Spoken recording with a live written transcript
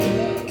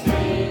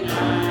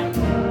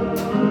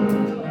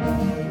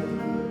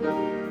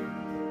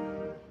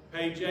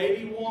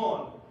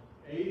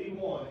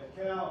won at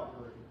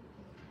Calvary.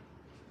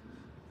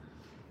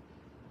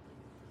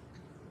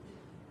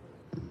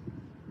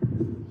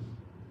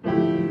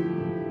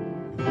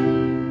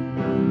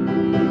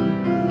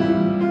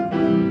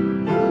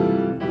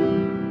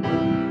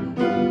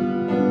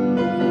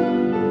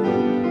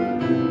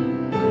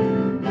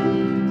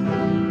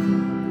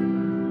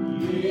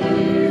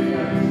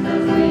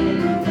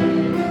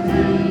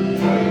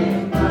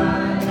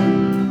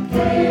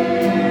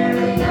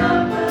 Carrying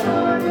out the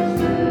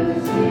Lord's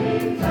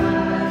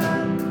crucified.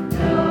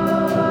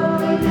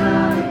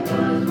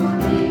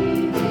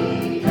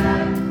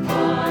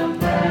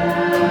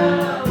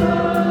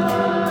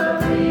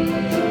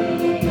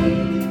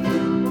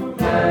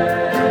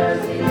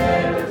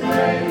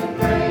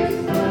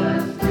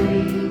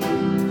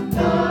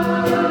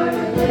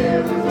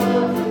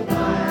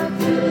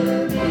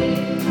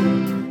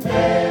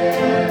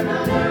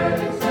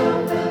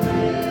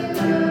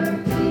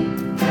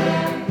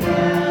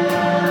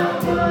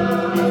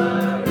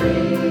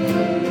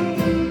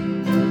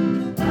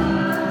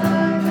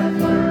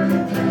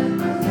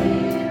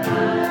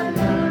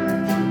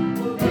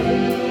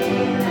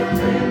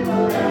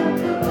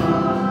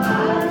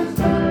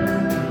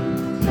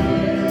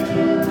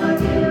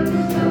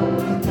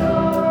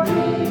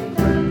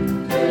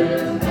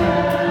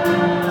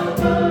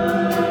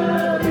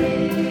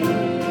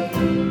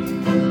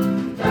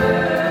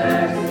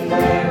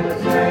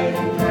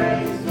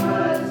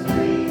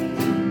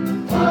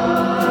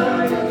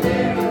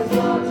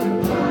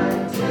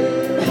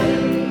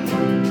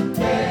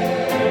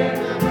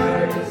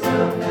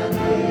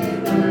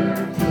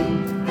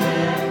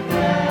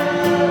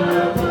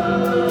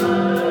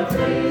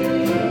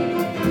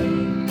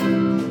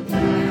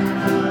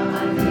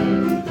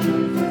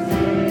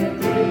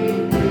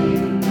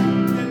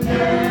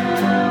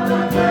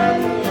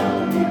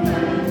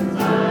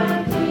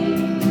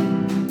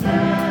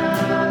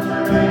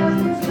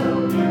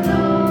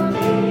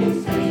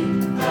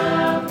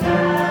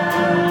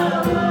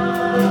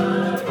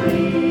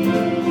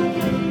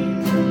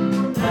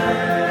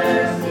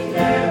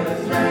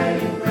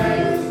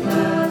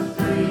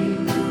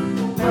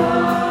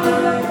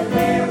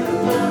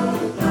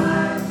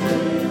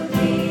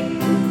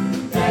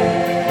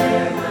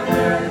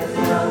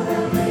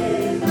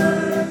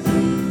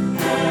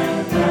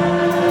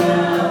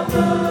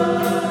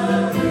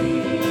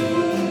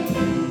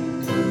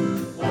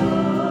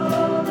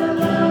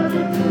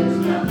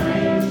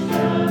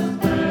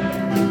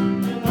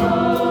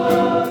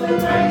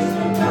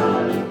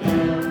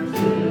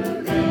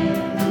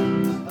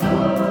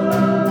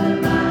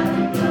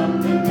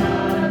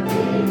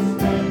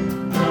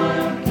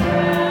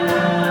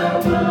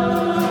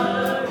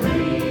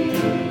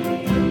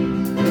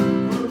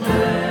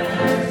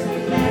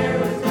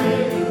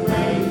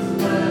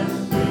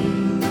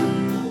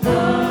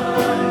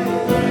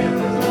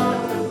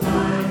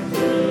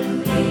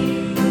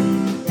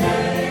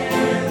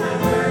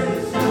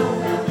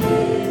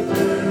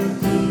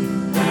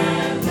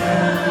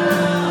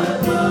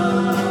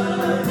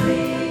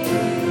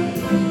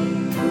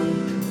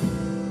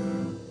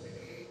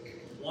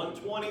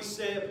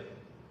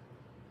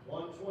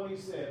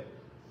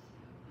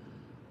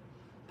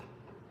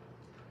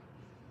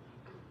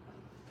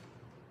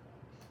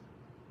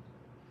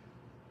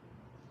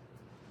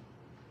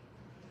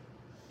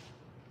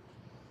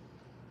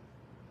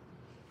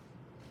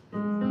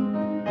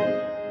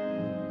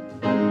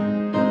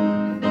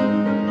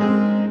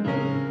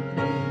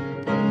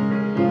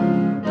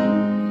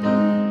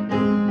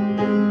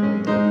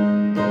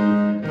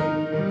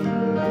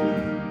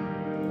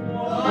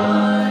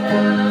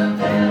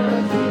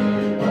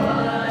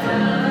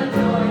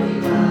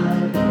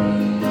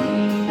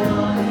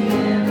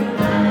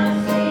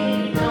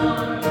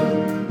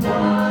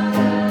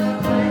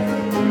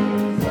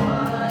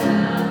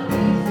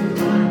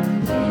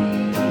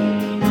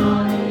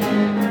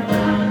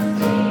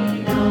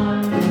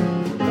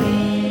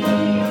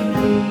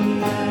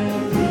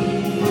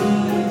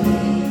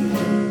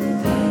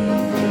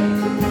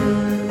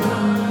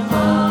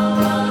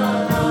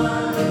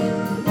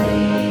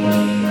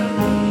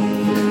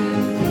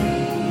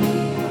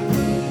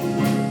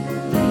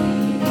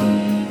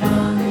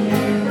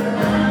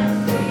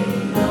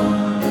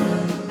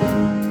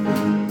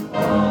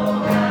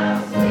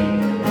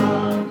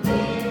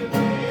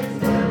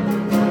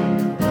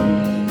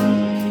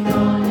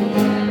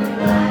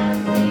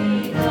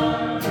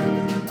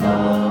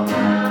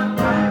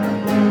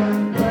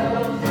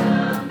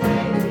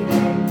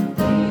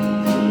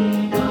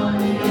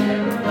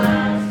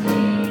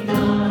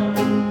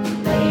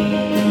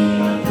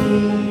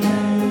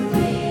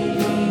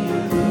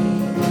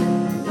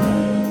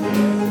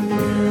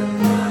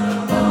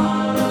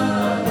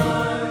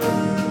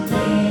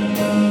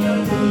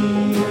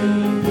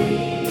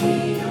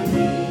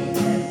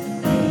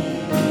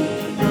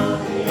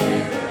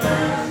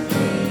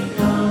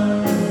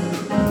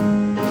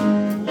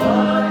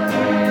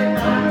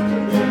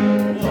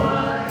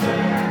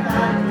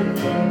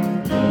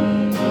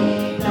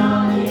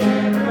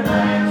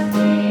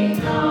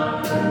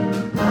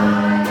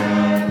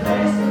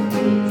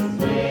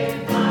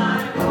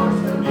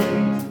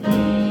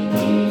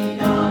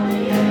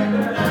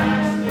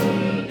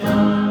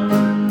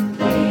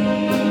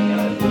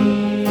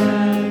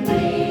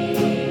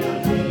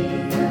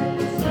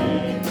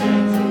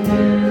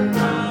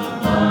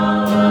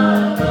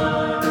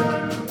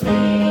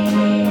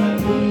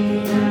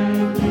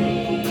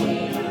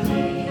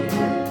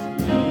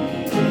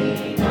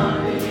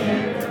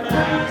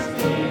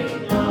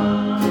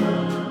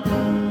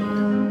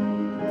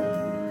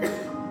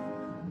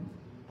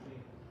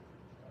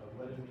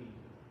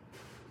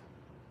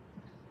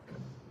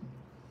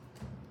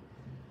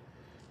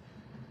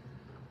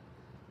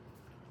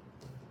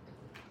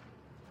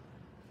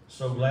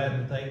 So glad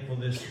and thankful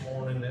this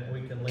morning that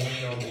we can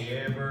lean on the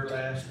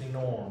everlasting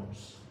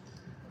arms.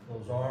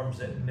 Those arms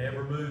that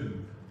never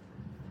move.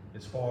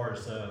 As far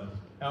as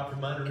out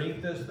from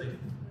underneath us,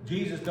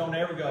 Jesus don't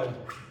ever go,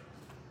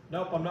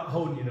 nope, I'm not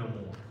holding you no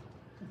more.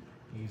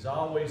 He's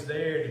always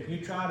there. And if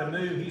you try to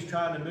move, He's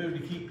trying to move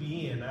to keep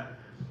you in.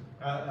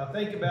 I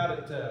think about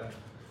it,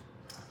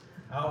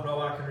 I don't know,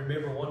 I can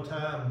remember one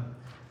time,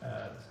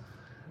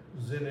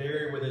 was in an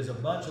area where there's a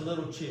bunch of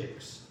little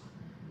chicks,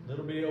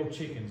 little bitty old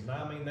chickens. And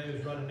I mean, they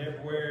was running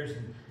everywhere,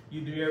 and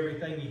you do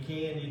everything you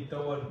can. You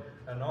throw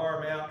an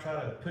arm out, try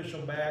to push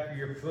them back, or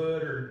your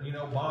foot, or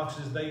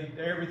boxes.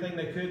 Everything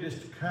they could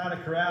just to kind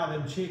of corral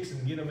them chicks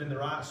and get them in the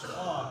right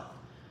spot.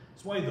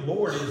 It's the way the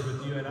Lord is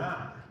with you and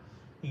I.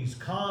 He's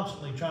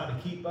constantly trying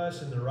to keep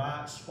us in the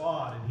right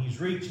spot, and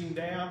He's reaching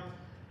down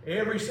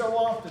every so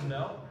often.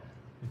 Though,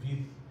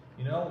 if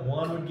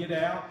one would get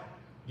out,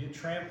 get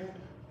trampled,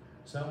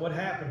 something would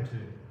happen to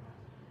it.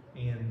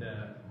 And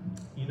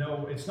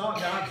it's not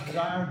God's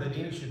desire that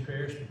any should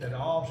perish, but that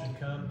all should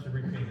come to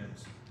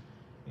repentance.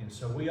 And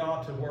so we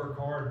ought to work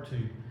hard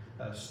to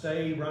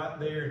stay right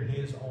there in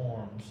His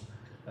arms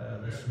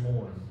this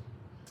morning.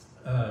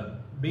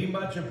 Be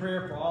much in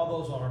prayer for all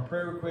those on our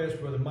prayer request.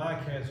 Brother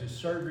Mike has his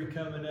surgery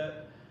coming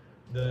up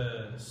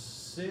the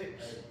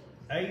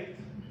 8th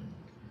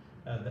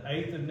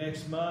of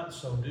next month,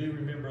 so do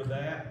remember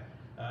that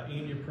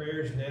in your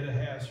prayers. Netta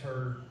has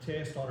her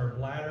test on her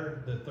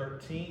bladder the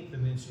 13th,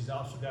 and then she's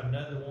also got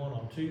another one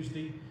on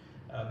Tuesday.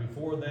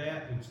 Before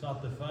that, it's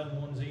not the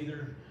fun ones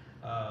either.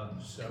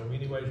 So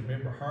anyways,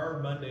 remember her.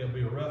 Monday will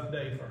be a rough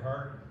day for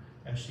her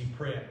as she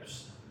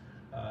preps.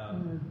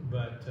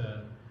 But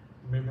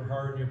remember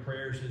her in your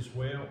prayers as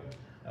well.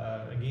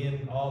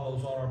 Again, all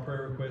those on our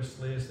prayer request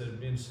list that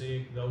have been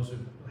sick, those who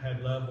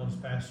had loved ones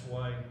pass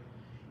away.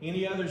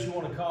 Any others you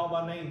want to call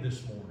by name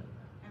this morning?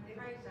 And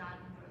praise God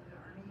for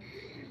Ernie,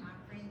 my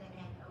friend that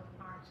had open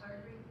heart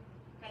surgery,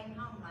 came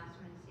home last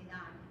Wednesday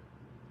night.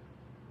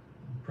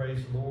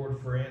 Praise the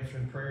Lord for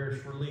answering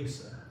prayers for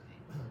Lisa.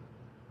 I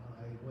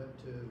went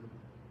to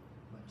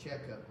my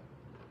checkup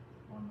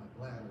on my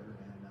bladder,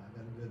 and I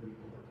got a good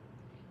report.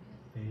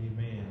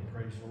 Amen.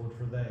 Praise the Lord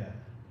for that.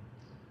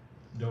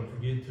 Don't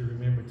forget to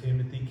remember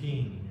Timothy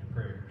King in your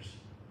prayers.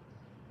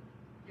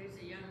 There's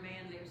a young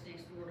man lives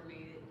next door to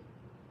me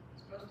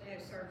that's supposed to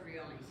have surgery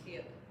on his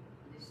hip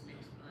this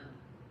next month,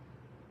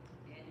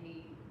 and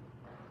he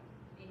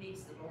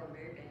needs the Lord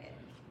very bad.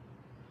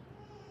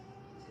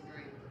 He's a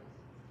drinker.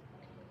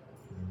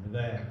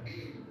 Remember that.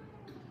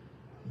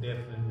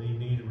 Definitely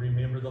need to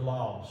remember the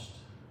lost.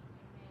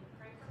 And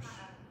pray for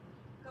my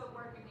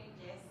co-worker named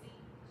Jessie. She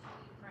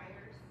needs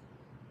prayers.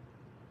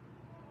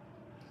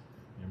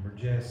 Remember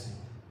Jesse.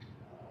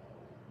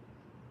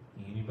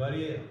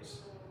 Anybody else?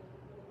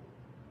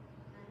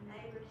 My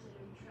neighbors that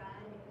are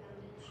trying to come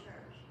to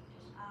church,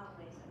 there's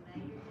always a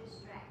major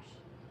distraction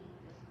to keep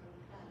us from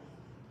coming.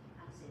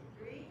 I said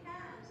 3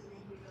 times and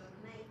then you're going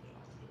to make it.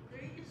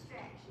 3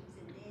 distractions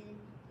and then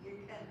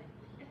you're coming.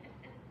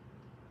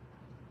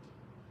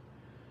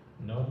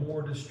 No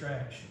more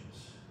distractions.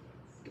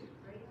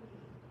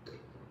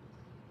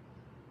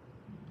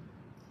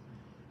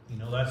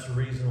 That's the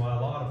reason why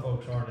a lot of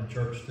folks aren't in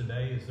church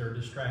today, is they're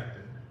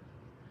distracted.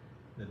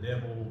 The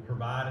devil will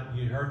provide it.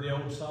 You heard the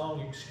old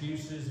song,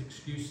 excuses,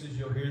 excuses.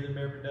 You'll hear them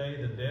every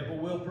day. The devil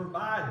will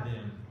provide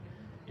them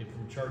if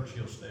from church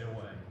you'll stay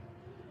away.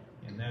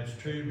 And that's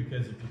true,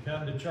 because if you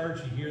come to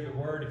church, you hear the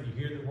word. If you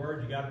hear the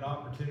word, you got an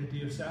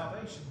opportunity of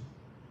salvation.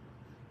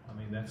 I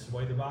mean, that's the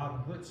way the Bible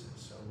puts it.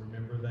 So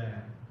remember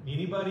that.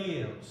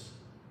 Anybody else?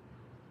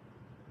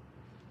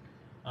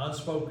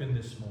 Unspoken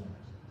this morning.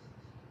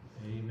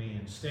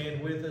 Amen.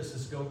 Stand with us.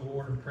 Let's go,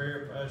 Lord, in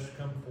prayer for us to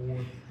come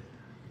forward.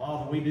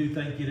 Father, we do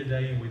thank you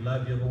today, and we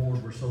love you,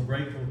 Lord. We're so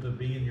grateful to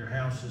be in your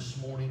house this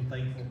morning.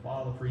 Thankful,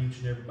 Father, for each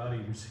and everybody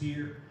who's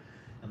here.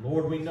 And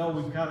Lord, we know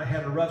we've kind of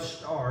had a rough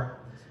start,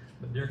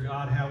 but dear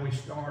God, how we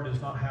start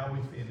is not how we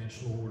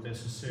finish, Lord,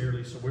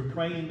 necessarily. So we're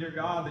praying, dear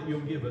God, that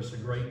you'll give us a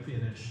great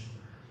finish.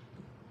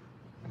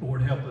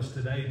 Lord, help us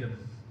today to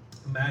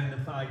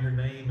magnify your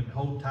name and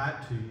hold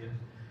tight to you.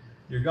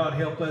 Dear God,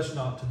 help us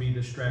not to be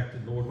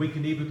distracted, Lord. We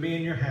can even be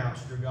in your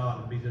house, dear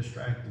God, and be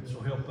distracted. So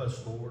help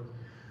us, Lord,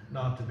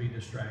 not to be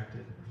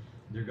distracted.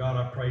 Dear God,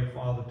 I pray,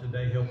 Father,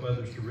 today help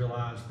others to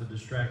realize the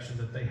distraction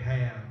that they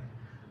have.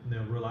 And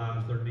they'll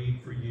realize their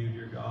need for you,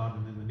 dear God,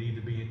 and then the need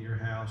to be in your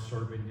house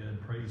serving you and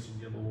praising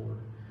you, Lord.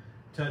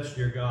 Touch,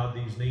 dear God,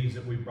 these needs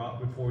that we brought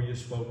before you,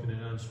 spoken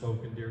and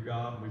unspoken, dear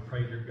God. And we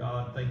pray, dear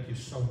God, thank you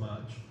so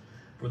much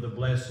for the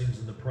blessings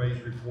and the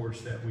praise reports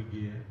that we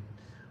get.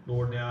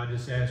 Lord, now I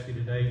just ask you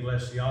today,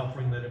 bless the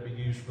offering, let it be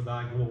used for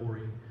thy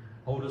glory.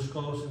 Hold us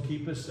close and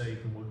keep us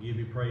safe, and we'll give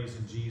you praise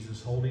in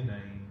Jesus' holy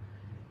name.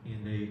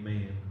 And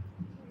amen.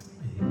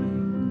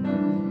 Amen.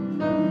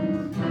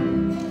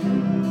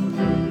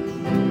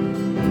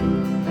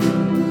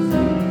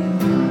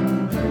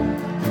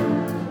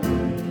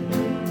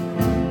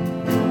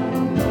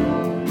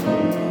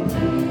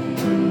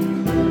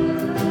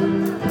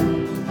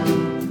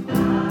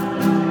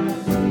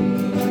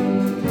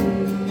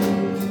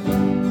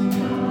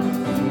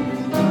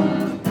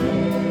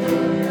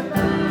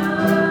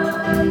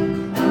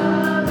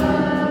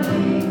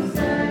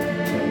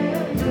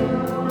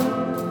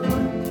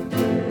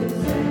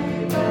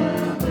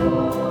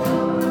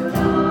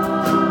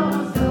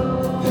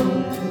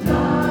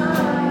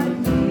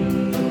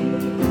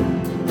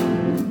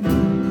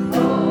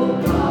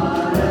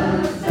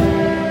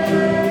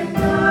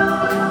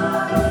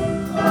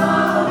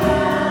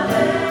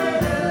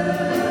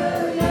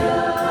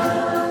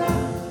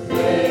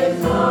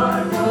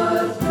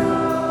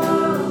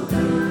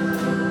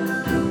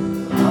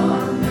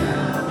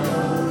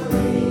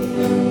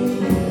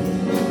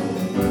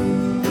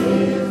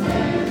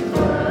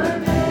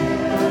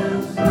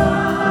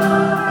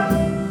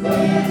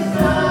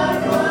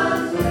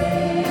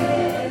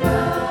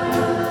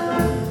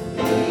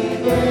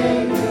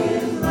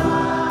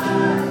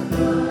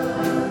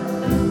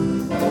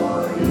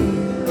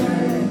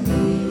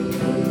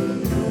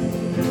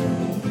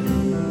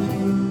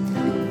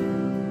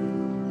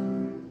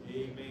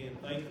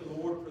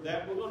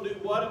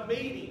 God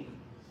meeting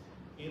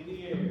in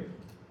the air.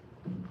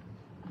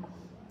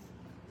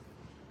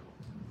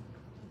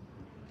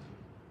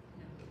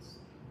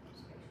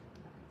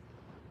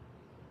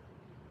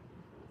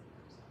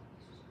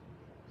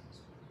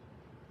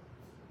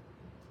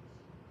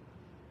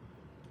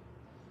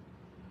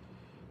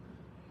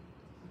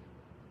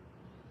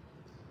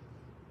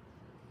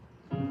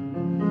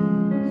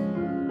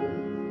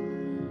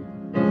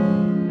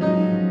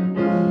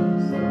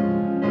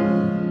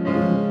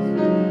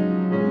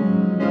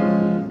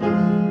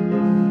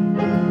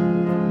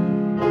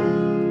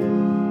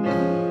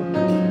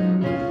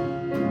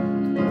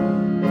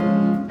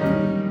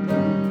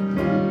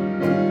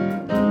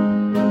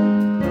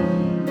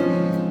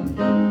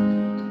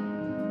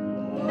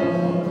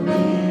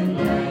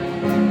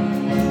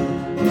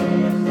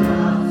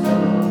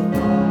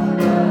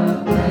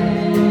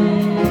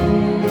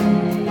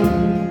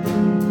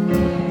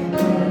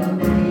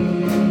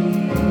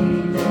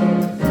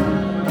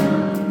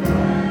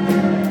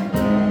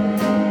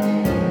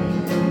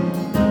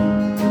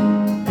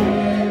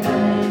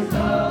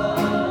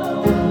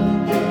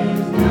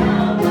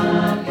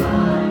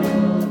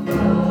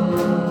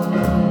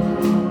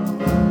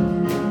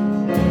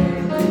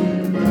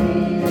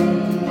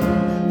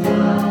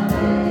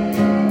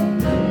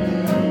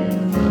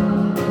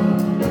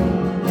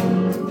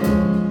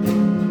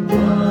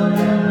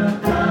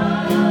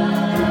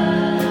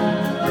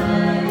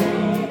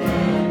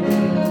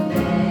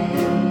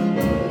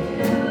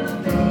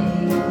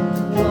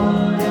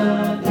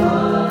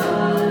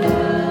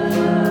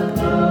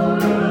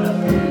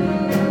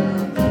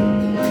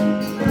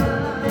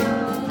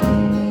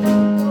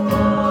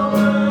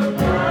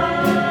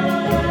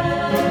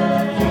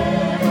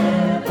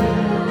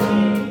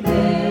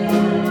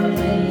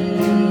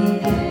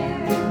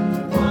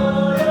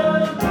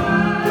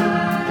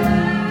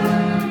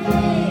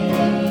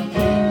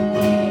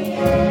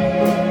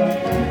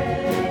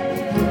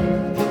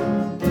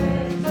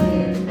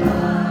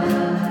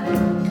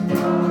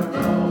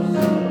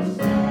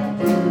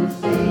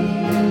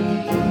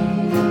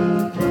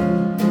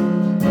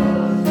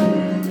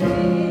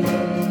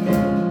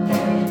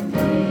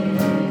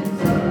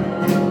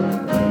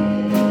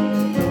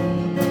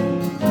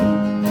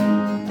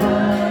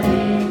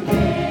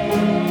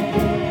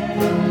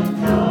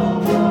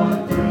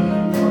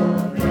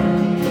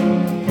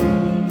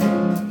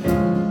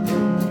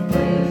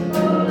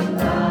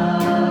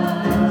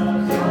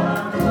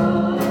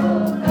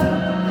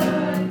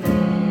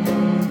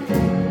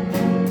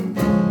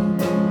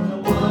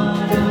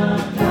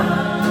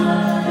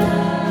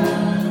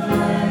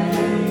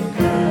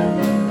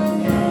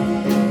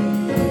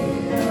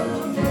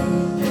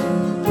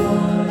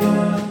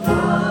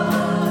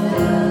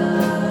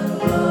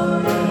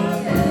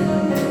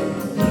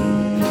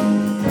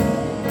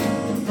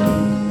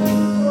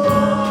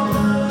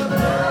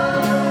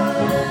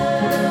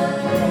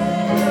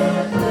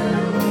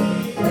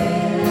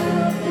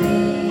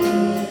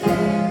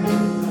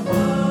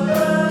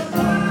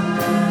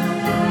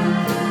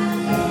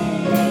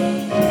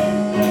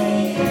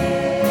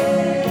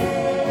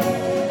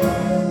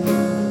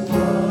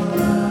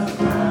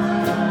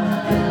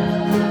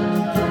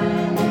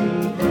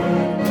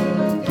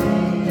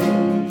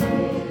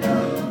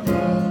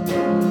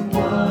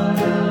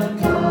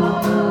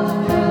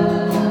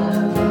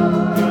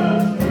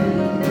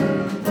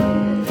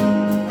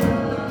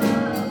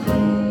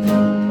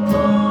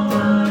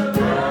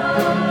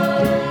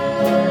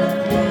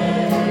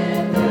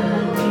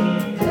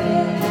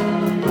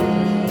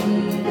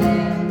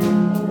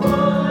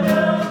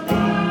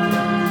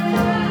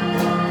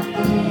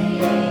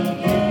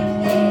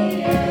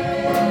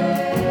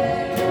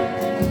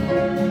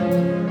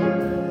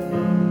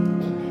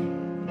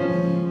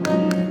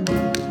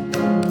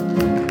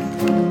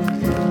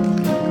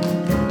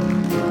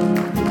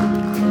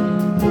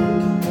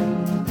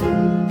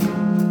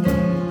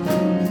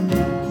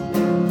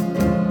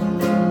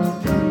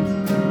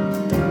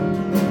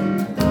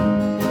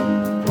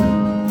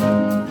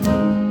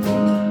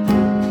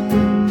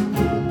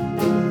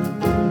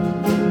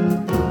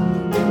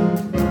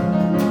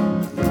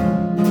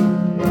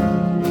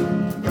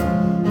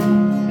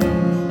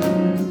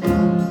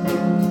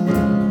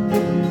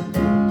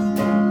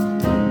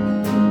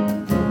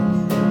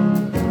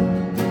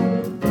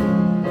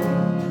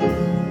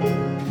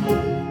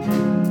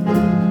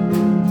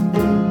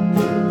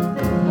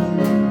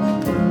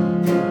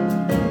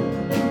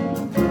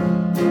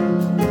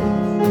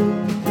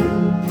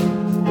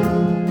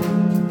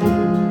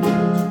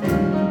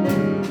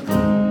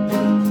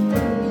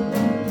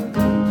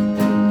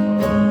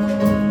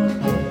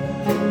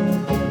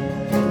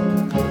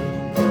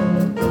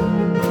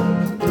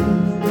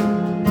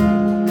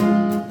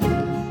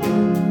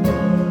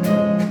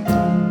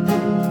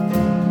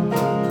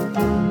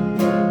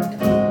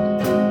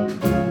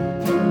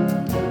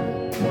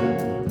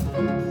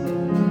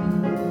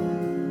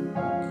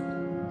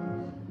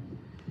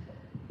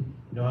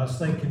 I was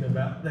thinking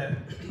about that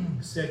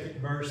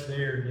second verse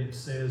there, and it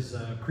says,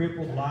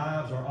 crippled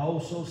lives are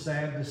also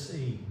sad to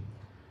see.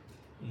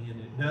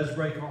 And it does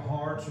break our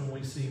hearts when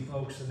we see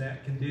folks in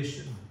that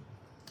condition.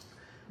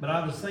 But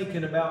I was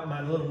thinking about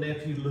my little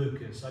nephew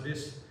Lucas.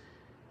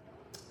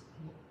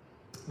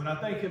 When I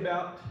think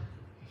about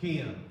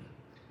him,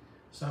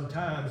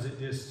 sometimes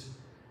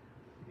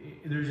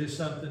there's just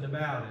something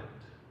about it.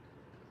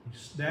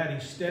 Daddy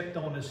stepped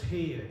on his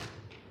head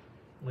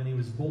when he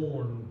was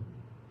born,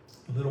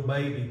 a little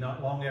baby,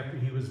 not long after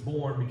he was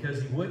born,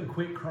 because he wouldn't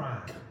quit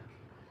crying.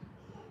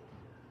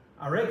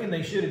 I reckon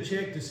they should have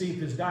checked to see if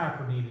his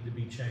diaper needed to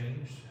be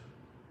changed.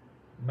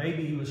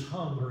 Maybe he was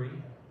hungry.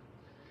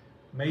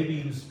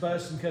 Maybe he was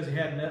fussing because he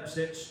had an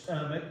upset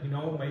stomach.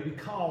 Maybe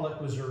colic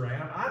was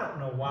around. I don't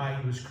know why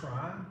he was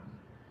crying.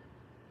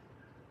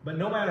 But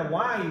no matter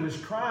why he was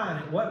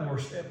crying, it wasn't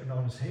worth stepping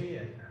on his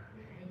head.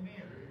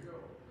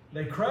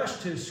 They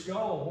crushed his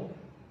skull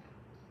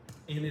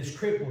and it's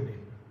crippled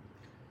him.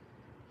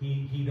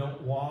 He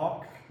don't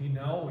walk, he's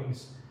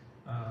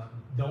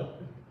don't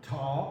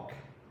talk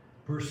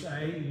per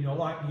se,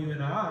 like you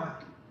and I.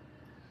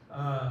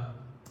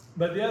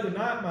 But the other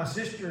night, my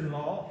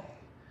sister-in-law,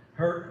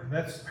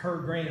 that's her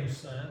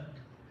grandson,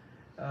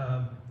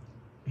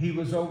 he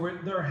was over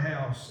at their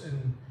house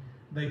and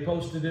they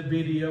posted a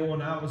video,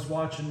 and I was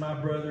watching my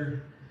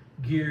brother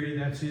Gary,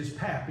 that's his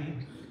pappy,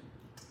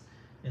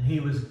 and he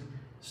was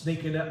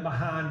sneaking up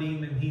behind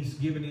him and he's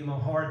giving him a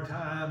hard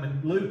time.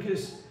 And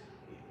Lucas,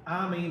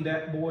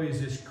 that boy is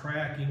just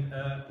cracking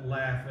up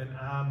laughing.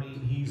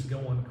 He's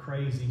going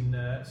crazy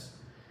nuts.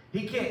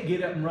 He can't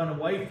get up and run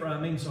away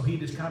from him, so he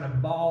just kind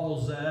of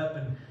balls up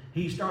and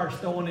he starts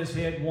throwing his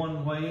head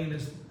one way and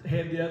his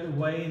head the other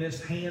way, and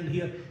his hand,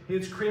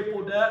 it's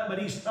crippled up,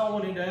 but he's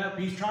throwing it up.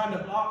 He's trying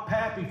to block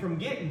Pappy from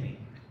getting him.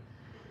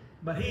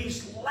 But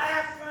he's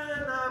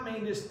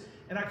laughing,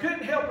 and I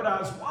couldn't help it.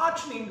 I was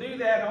watching him do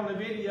that on the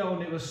video,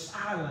 and it was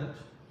silent.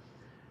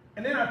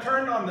 And then I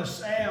turned on the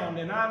sound,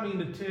 and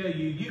to tell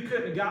you, you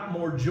couldn't have got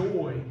more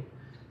joy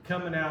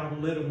coming out of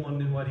a little one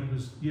than what he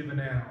was giving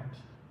out.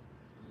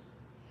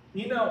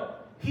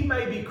 He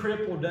may be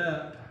crippled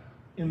up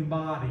in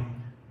body,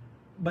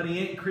 but he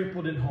ain't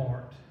crippled in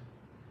heart.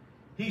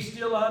 He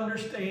still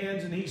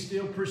understands and he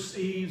still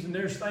perceives, and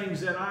there's things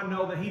that I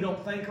know that he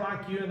don't think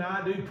like you and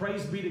I do.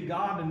 Praise be to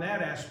God in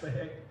that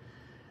aspect.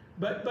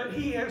 But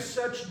he has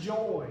such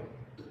joy,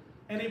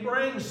 and he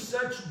brings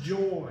such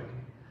joy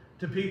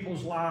to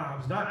people's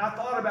lives. And I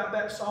thought about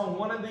that song.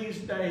 One of these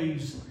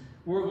days,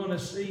 we're going to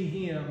see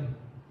him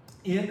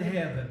in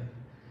heaven.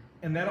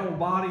 And that old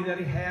body that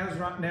he has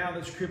right now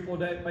that's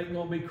crippled up ain't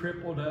going to be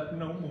crippled up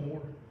no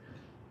more.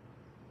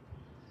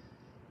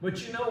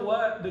 But you know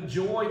what? The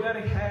joy that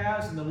he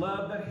has and the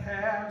love that he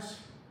has,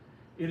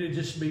 it'll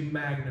just be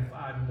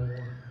magnified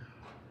more.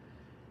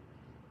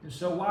 And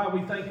so while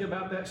we think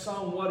about that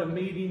song, What a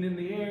Meeting in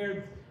the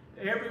Air,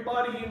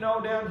 everybody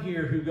down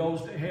here who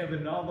goes to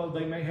heaven, although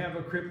they may have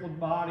a crippled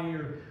body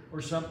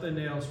or something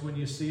else, when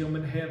you see them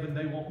in heaven,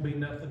 they won't be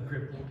nothing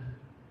crippled.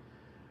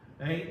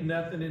 Ain't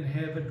nothing in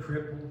heaven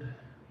crippled.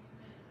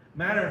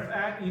 Matter of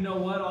fact, you know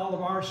what? All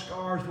of our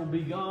scars will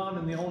be gone,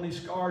 and the only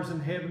scars in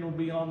heaven will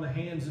be on the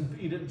hands and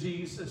feet of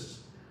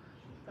Jesus.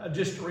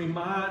 Just a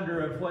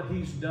reminder of what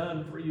he's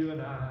done for you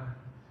and I.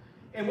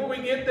 And when we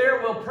get there,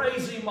 we'll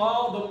praise him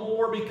all the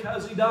more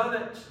because he done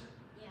it.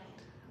 Yeah.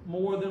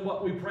 More than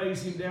what we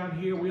praise him down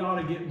here. We ought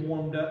to get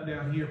warmed up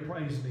down here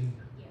praising him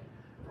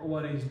for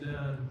what he's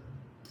done.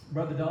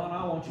 Brother Don,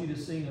 I want you to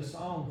sing a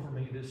song for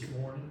me this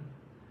morning.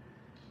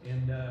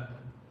 And a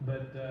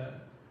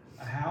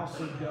house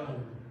of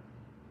gold.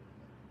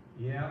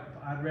 Yeah,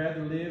 I'd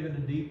rather live in a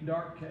deep,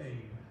 dark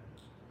cave.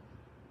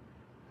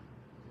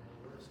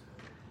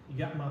 You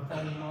got my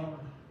phone, Mama?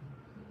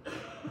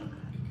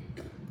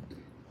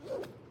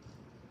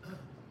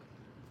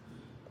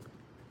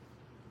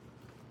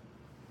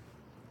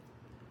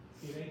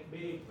 It ain't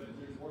big, but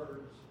there's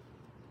words.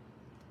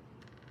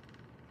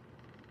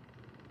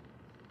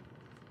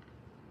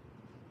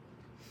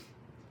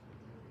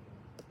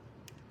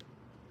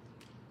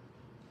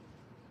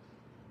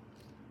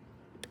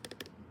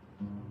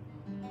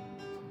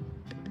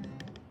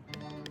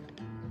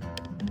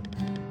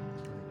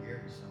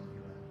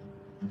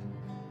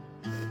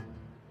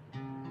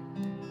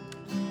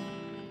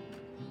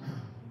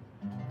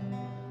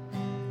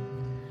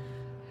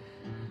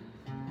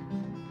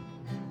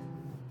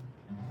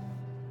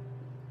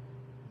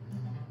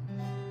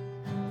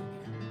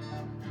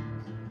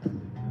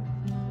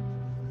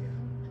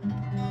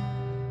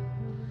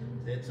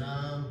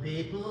 Some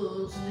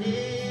people steal,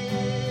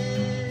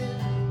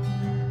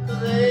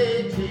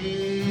 they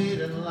cheat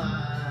and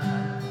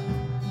lie.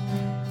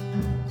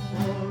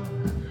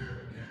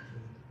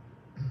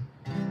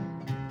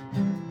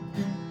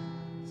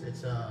 Said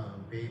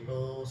some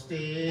people steal,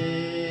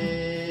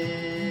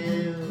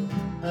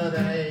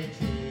 they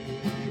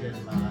cheat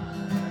and lie.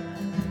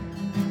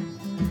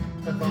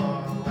 For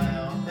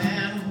wealth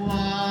and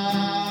what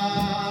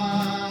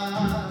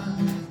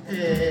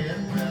it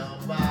will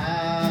buy.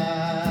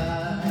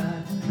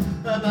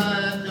 But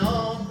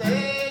don't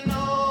they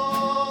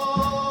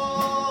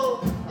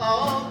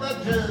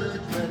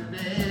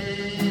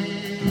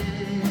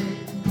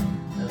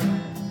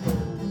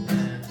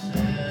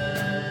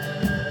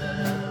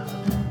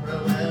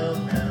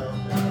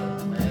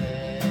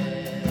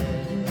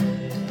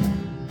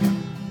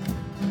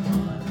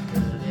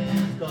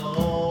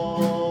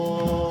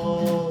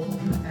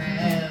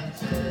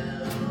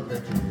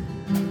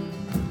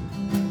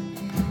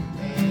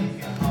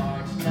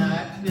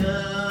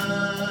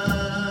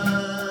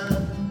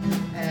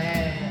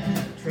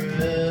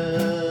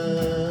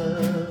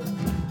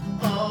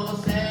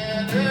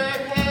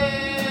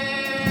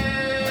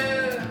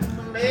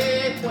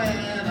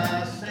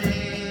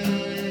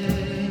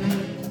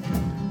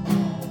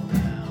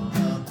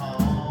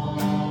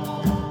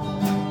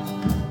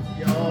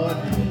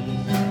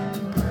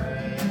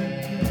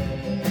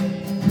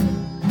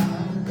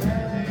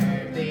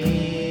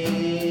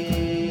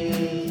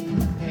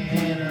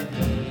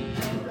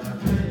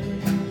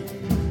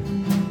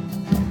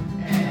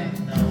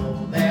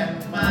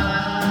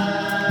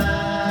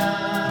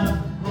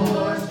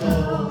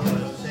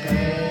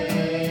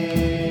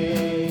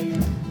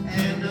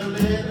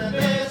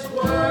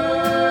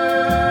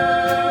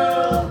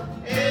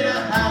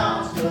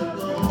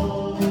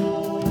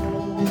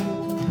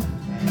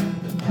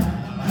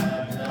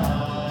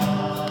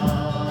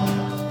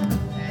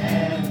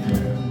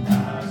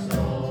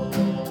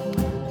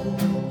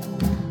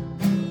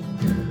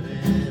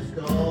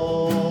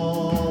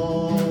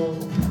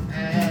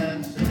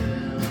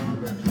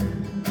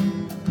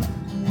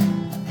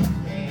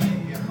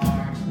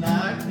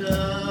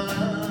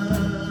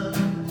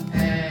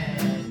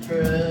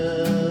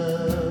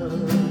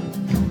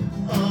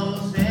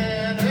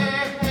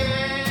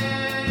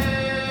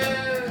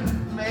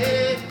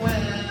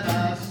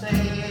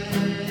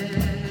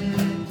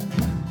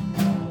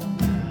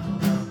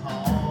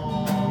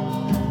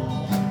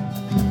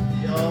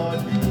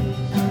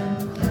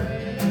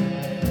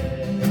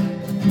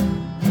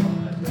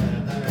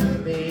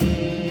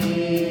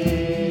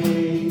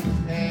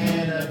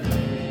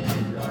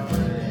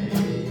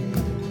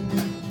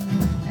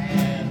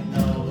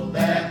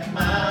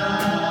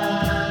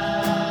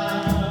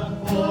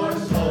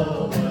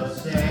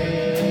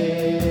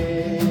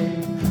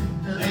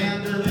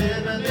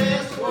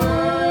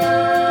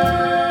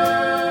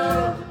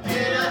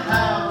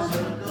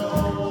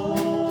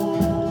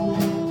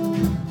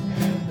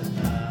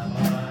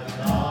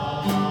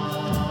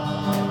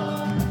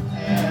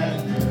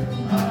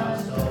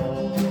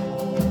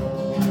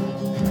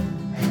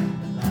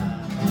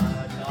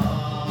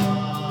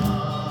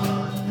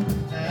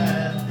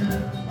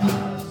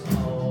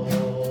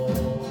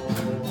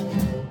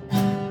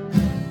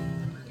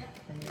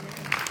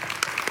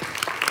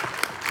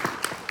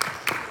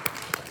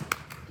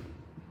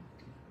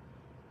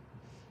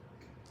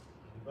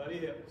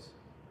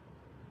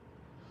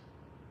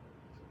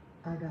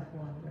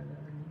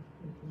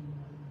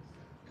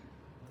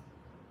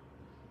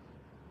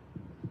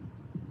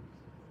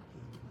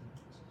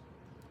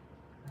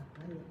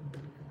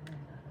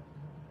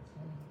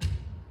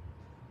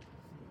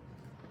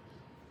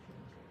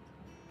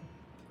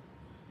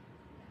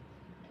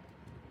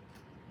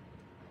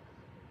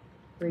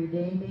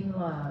redeeming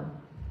love.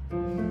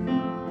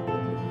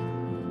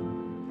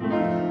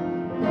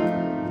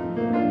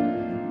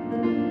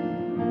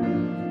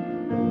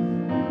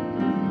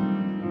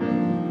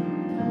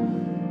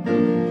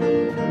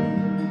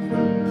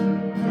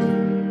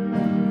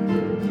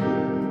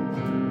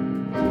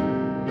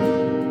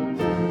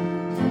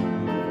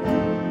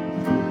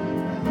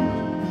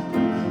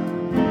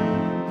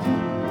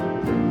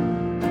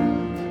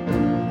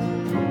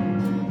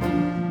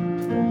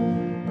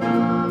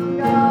 From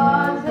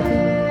God's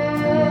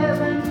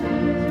heaven to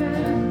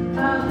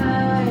a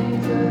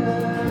manger,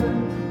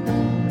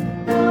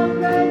 from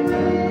great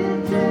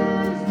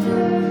riches to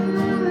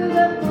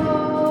the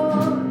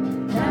poor,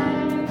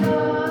 and the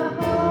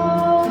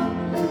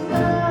Holy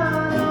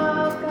Son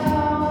of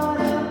God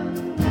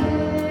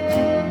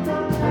appeared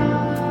from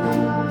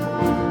God.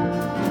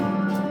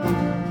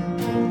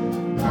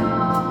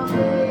 From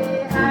the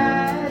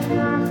azure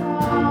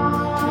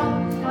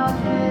throne of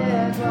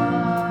heaven,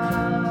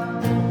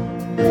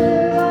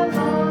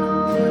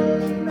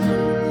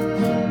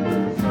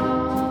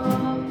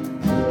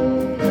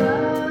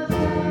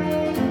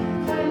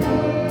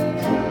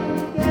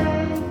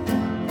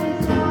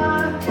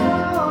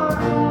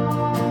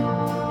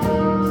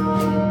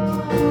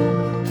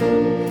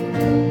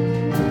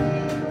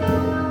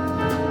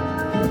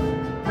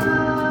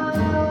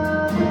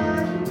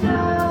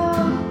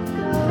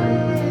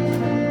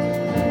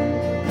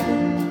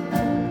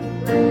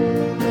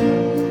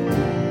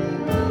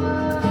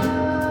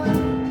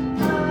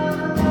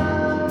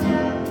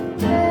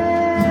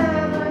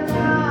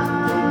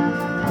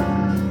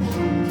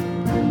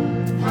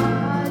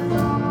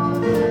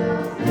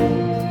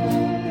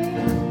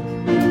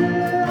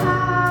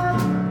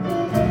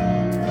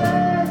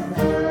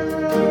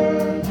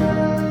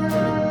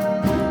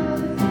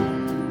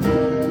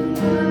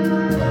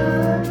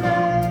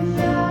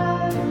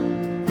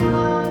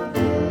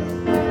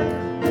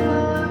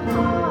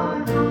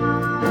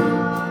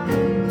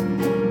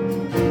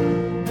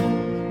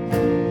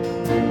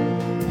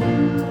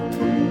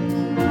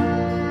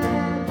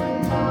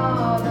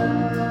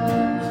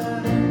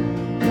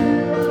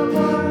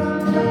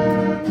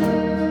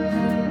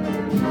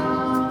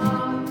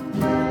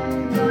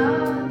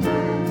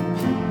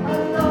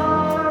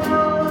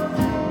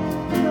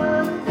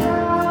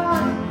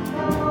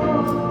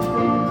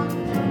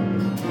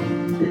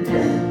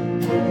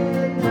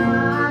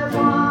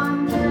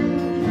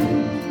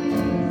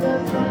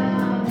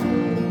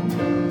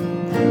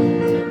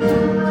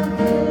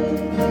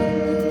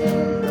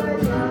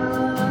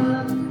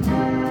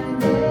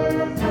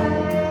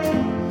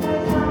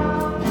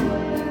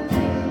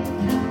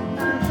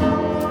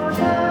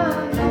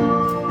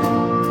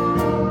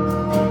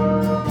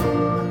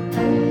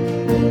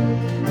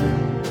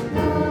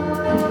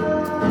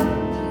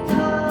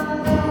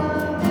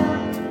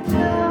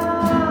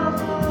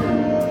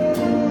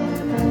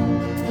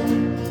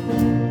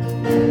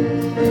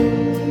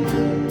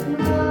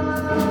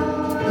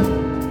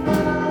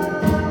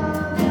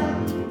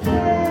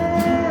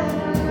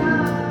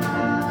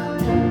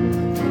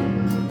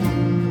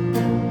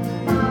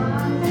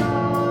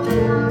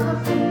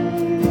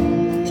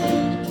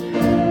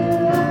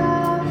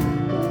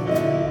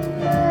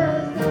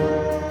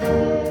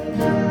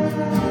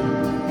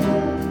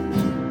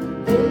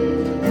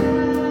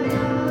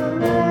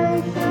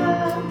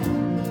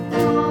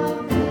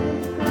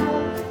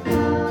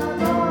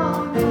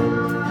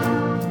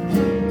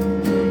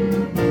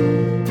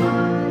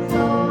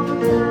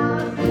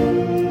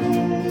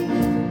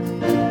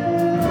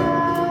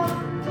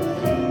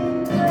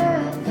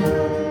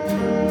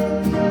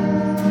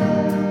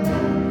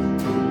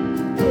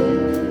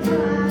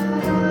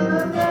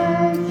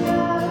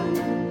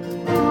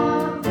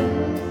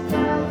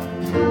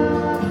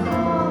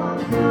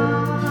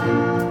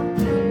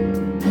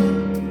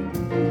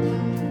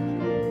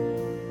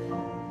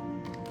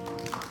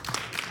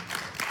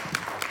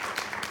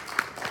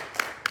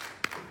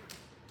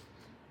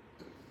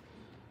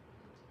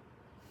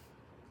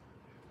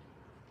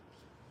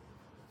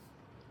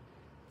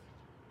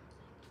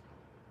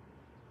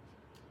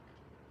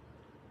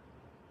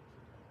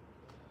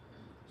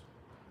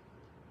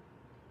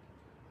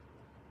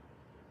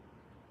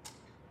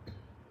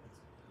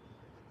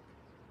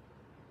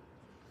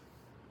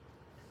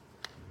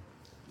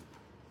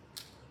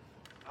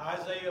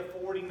 Isaiah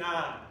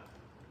 49.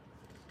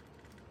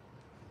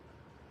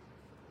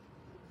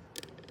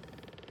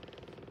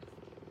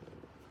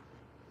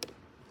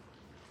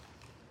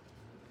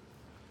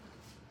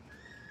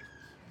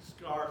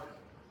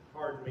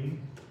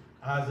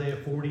 Isaiah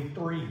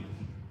 43.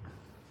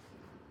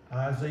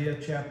 Isaiah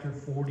chapter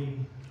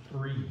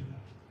 43.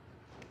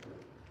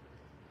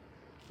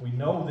 We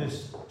know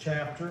this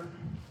chapter.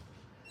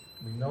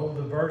 We know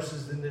the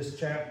verses in this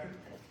chapter.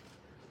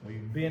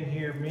 We've been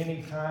here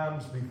many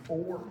times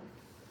before.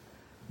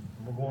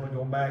 We're going to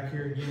go back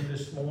here again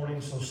this morning.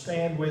 So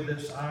stand with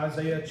us,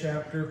 Isaiah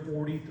chapter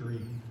 43.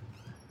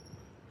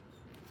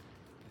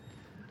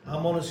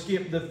 I'm going to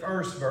skip the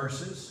first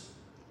verses.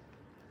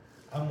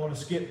 I'm going to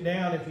skip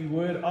down, if you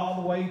would,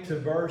 all the way to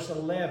verse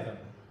 11.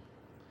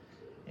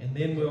 and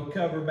then we'll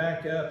cover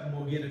back up and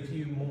we'll get a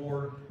few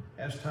more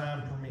as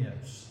time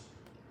permits.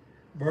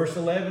 Verse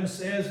 11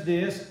 says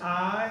this,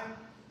 I,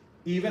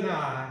 even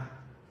I,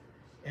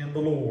 am the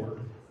Lord,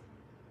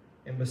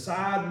 and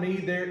beside me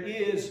there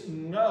is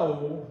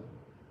no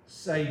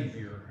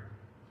Savior.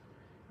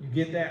 You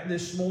get that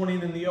this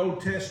morning in the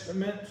Old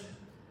Testament?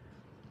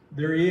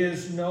 There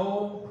is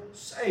no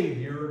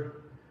Savior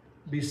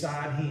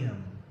beside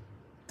Him.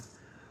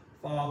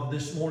 Father,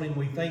 this morning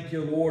we thank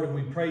you, Lord, and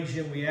we praise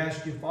you, and we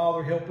ask you,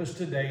 Father, help us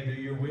today do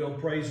your will,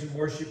 praise and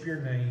worship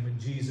your name. In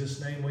Jesus'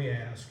 name we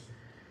ask,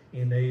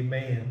 and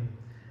amen.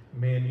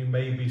 Amen. You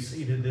may be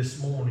seated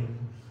this morning.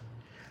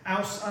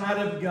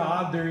 Outside of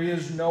God, there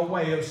is no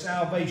way of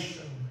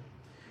salvation.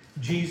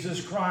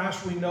 Jesus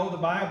Christ, we know the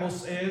Bible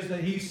says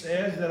that He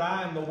says that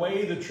I am the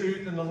way, the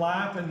truth, and the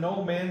life, and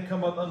no man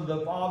cometh unto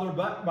the Father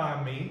but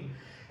by me.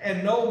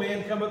 And no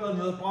man cometh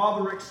unto the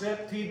Father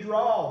except He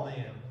draw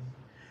them.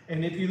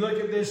 And if you look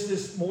at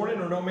this morning,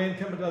 or no man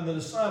cometh unto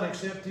the Son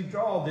except He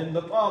draw them,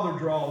 the Father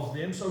draws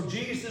them. So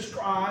Jesus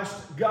Christ,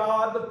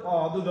 God the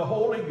Father, the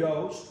Holy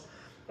Ghost,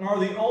 are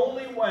the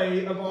only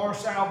way of our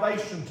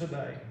salvation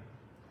today.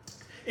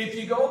 If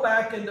you go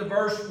back into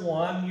verse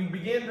 1, you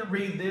begin to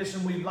read this,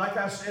 and like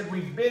I said,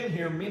 we've been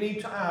here many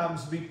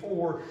times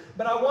before,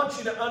 but I want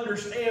you to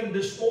understand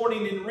this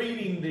morning in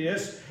reading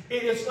this,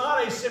 it is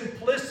not a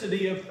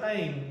simplicity of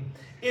thing.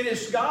 It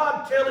is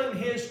God telling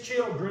His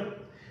children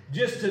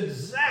just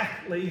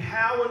exactly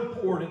how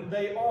important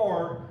they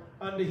are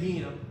unto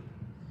Him.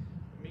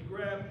 Let me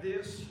grab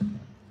this.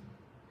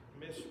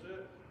 Missed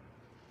it.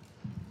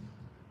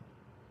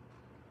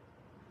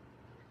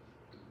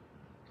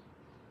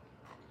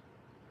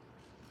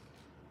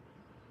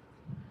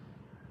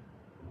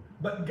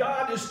 But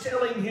God is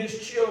telling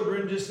His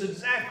children just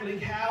exactly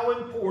how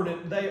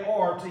important they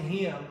are to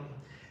Him,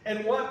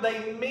 and what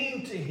they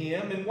mean to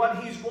Him, and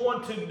what He's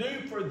going to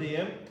do for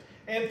them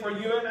and for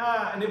you and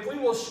I. And if we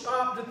will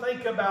stop to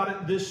think about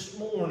it this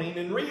morning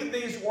and read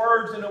these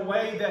words in a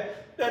way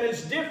that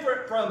is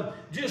different from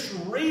just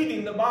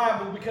reading the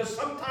Bible, because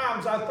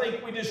sometimes I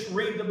think we just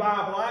read the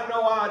Bible. I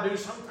know I do.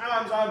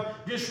 Sometimes I'm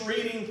just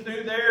reading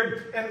through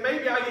there, and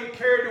maybe I get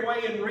carried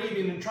away in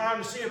reading and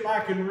trying to see if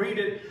I can read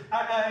it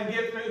and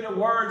get through the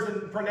words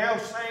and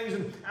pronounce things,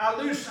 and I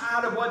lose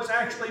sight of what's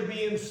actually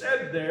being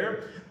said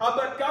there.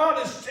 But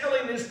God is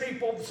telling His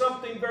people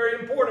something very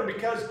important,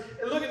 because,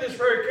 and look at this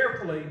very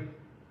carefully.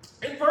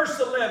 In verse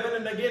 11,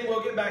 and again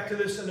we'll get back to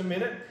this in a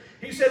minute,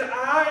 He said,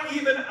 I,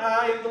 even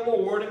I, am the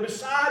Lord, and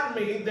beside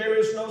me there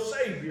is no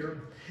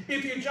Savior.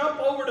 If you jump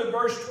over to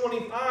verse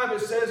 25,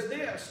 it says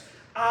this,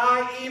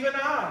 I, even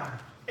I,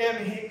 and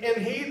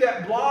he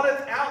that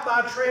blotteth out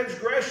thy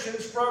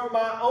transgressions from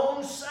my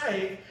own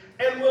sake,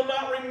 and will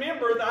not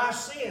remember thy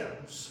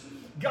sins.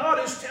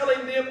 God is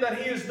telling them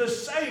that He is the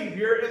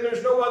Savior, and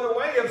there's no other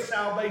way of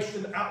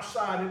salvation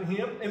outside of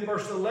Him in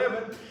verse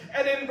 11.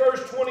 And in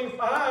verse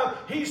 25,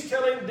 He's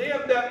telling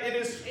them that it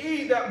is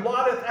He that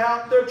blotteth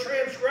out their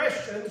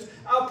transgressions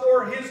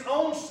for His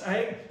own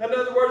sake. In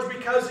other words,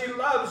 because He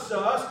loves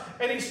us.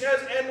 And He says,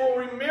 and will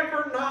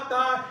remember not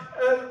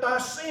thy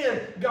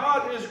sin.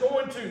 God is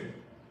going to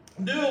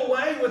do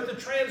away with the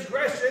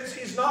transgressions.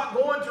 He's not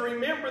going to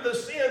remember the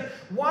sin.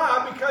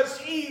 Why? Because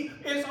He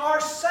is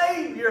our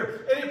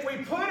Savior. And if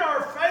we put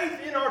our faith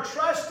and our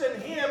trust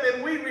in Him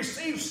and we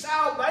receive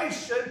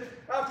salvation,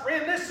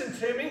 friend, listen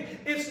to me,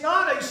 it's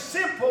not a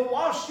simple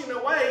washing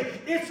away.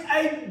 It's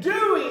a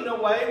doing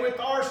away with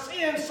our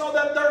sins so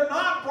that they're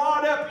not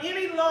brought up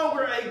any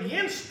longer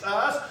against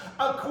us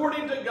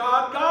according to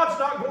God. God's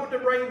not going to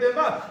bring them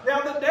up.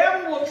 Now, the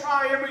devil will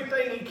try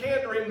everything he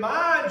can to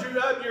remind you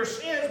of your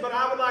sins, but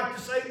I would like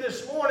to say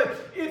this morning,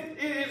 it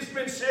has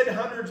been said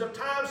hundreds of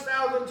times,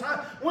 thousands of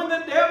times, when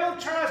the devil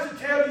tries to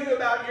tell you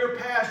about your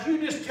past, you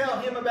just tell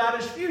him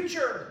about his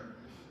future.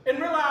 And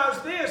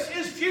realize this,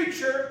 his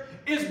future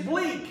is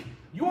bleak.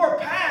 Your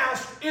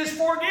past is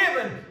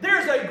forgiven.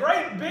 There's a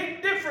great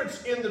big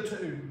difference in the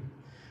two.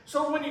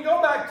 So when you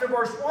go back to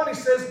verse 1, he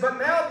says, but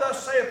now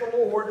thus saith the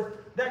Lord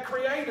that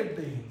created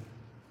thee.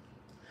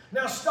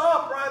 Now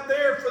stop right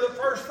there for the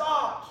first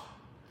thought.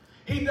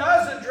 He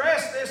does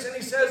address this and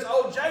he says,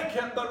 oh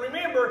Jacob, but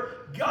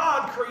remember,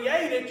 God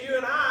created you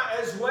and I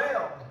as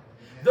well.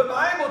 The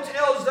Bible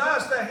tells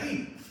us that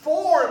He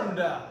formed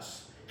us.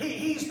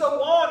 He's the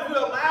one who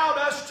allowed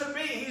us to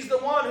be. He's the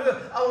one who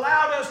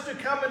allowed us to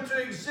come into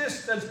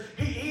existence.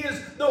 He is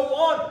the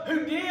one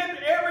who did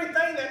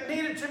everything that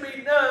needed to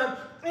be done.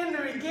 In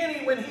the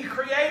beginning, when He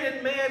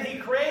created man, He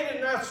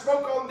created, and I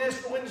spoke on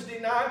this Wednesday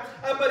night,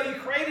 but He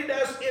created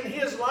us in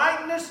His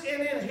likeness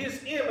and in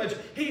His image.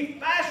 He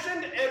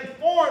fashioned and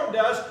formed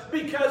us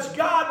because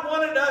God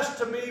wanted us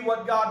to be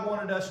what God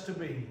wanted us to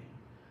be.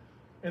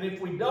 And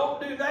if we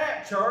don't do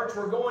that, church,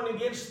 we're going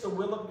against the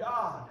will of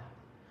God.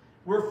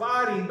 We're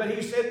fighting, but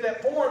He said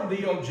that formed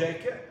thee, O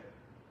Jacob.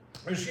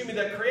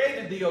 That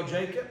created thee, O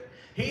Jacob.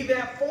 He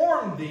that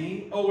formed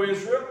thee, O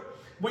Israel.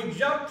 We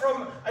jump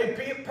from a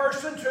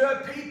person to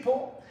a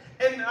people,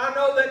 And I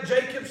know that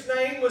Jacob's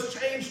name was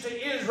changed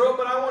to Israel,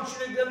 but I want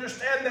you to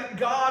understand that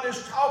God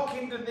is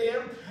talking to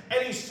them,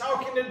 and He's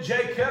talking to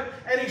Jacob,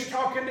 and He's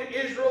talking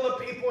to Israel,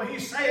 the people.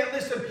 He's saying,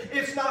 listen,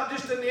 it's not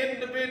just an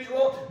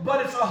individual,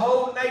 but it's a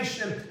whole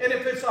nation. And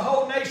if it's a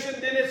whole nation,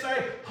 then it's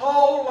a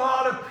whole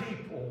lot of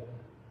people,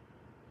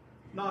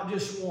 not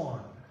just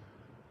one.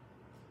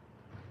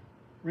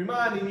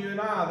 Reminding you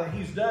and I that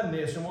He's done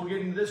this, and we'll get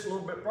into this a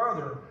little bit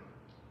further.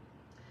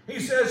 He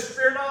says,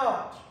 fear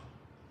not.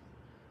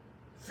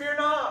 Fear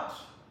not.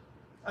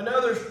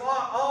 Another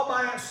spot all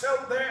by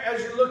itself there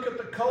as you look at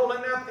the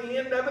colon at the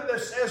end of it that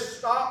says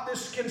stop.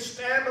 This can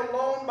stand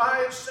alone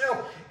by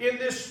itself in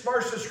this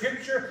verse of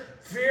Scripture.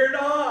 Fear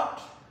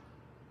not.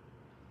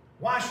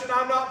 Why should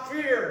I not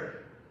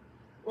fear?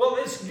 Well,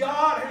 it's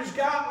God who's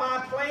got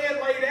my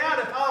plan laid out.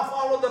 If I'll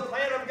follow the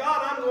plan of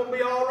God, I'm going to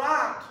be all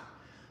right.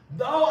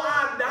 Though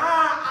I die,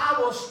 I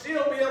will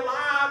still be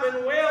alive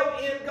and well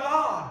in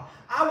God.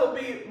 I will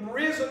be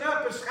risen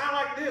up. It's kind of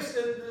like this.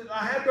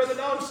 I had Brother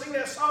Don sing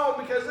that song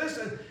because,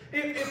 listen,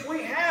 if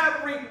we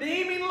have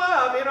redeeming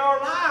love in our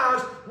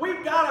lives,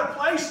 we've got a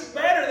place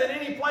better than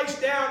any place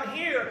down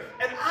here.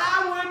 And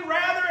I would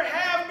rather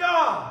have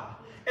God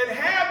and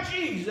have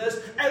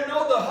Jesus and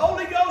know the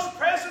Holy Ghost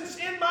presence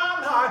in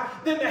my life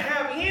than to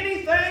have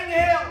anything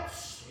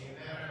else.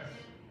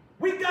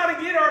 We've got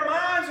to get our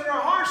minds and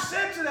our hearts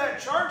set to that,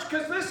 church,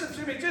 because listen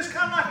to me, just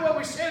kind of like what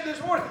we said this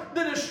morning,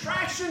 the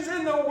distractions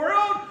in the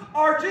world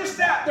are just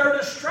that. They're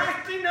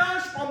distracting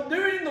us from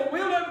doing the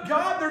will of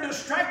God. They're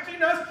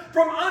distracting us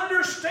from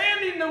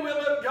understanding the will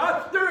of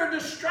God. They're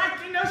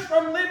distracting us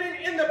from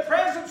living in the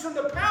presence and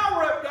the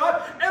power of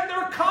God, and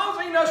they're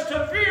causing us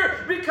to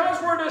fear because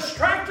we're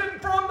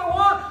distracted from the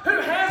one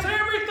who has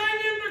everything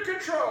under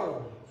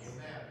control.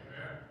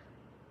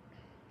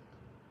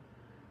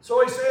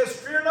 So he says,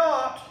 fear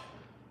not,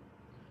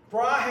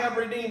 for I have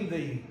redeemed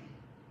thee.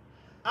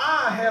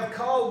 I have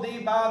called thee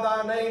by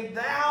thy name.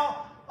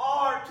 Thou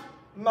art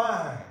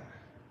mine.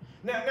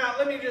 Now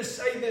let me just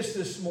say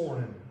this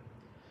morning.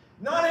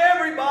 Not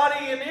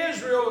everybody in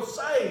Israel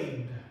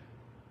saved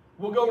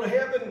will go to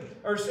heaven,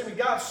 or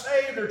got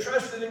saved or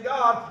trusted in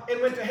God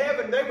and went to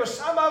heaven. There were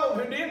some of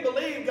them who didn't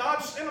believe. God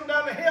sent them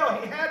down to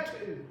hell. He had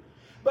to.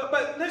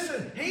 But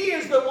listen, He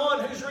is the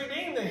one who's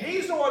redeemed them.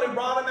 He's the one who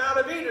brought them out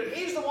of Egypt.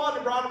 He's the one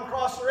who brought them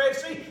across the Red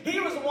Sea. He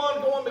was the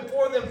one going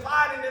before them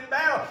fighting in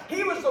battle.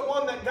 He was the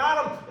one that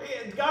got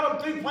them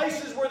through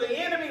places where the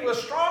enemy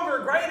was stronger,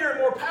 greater,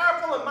 more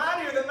powerful, and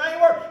mightier than they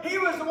were. He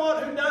was the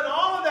one who done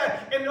all of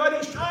that. And what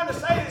He's trying to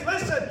say is,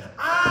 listen,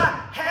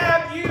 I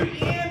have you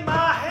in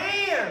my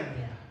hand.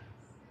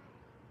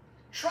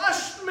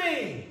 Trust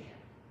me.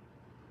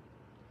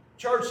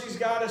 Church, He's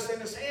got us in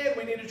His hand.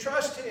 We need to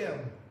trust Him.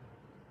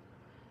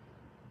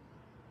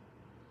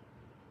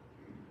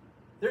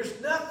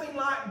 There's nothing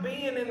like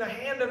being in the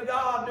hand of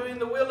God, doing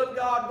the will of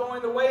God,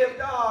 going the way of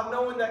God,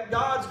 knowing that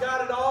God's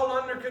got it all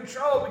under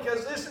control.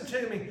 Because listen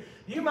to me,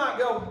 you might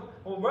go,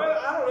 well, brother,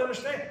 I don't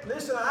understand.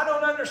 Listen, I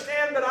don't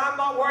understand, but I'm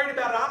not worried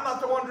about it. I'm not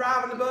the one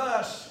driving the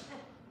bus.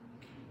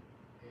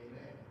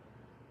 Amen.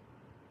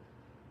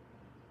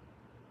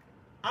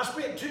 I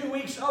spent 2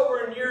 weeks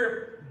over in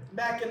Europe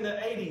back in the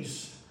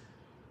 80s.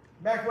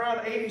 Back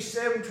around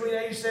 87, between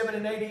 87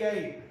 and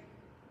 88.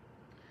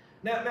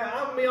 Now,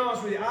 I'm going to be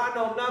honest with you. I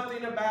know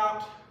nothing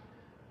about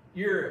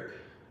Europe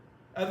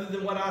other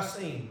than what I've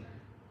seen.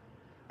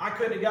 I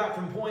couldn't have got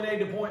from point A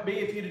to point B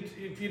if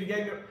you'd have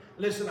gave me...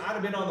 Listen, I'd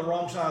have been on the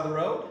wrong side of the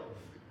road.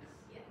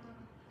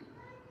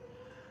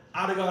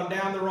 I'd have gone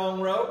down the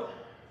wrong road.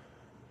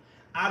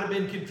 I'd have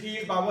been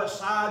confused by what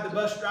side the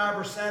bus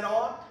driver sat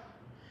on.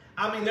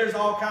 I mean, there's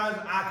all kinds...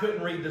 I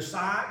couldn't read the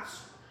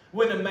signs.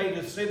 Wouldn't have made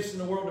the sense in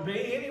the world to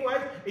me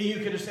anyway. You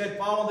could have said,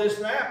 follow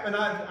this map, and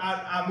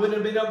I wouldn't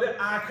have been able to.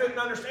 I couldn't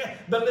understand.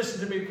 But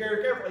listen to me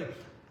very carefully.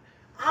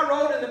 I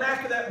rode in the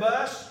back of that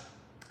bus.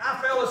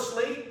 I fell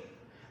asleep.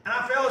 And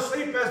I fell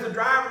asleep as the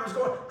driver was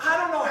going. I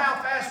don't know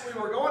how fast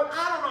we were going.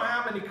 I don't know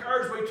how many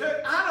curves we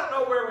took. I don't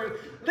know where we...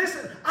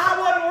 Listen, I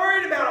wasn't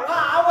worried about it.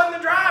 Why? I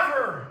wasn't the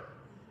driver.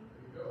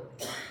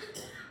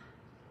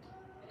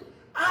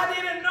 I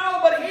didn't know,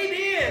 but He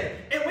did.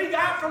 And we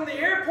got from the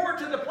airport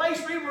to the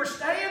place we were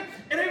staying,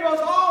 and it was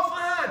all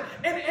fine.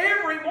 And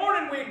every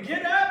morning we'd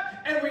get up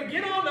and we'd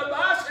get on the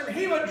bus, and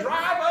He would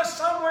drive us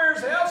somewhere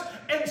else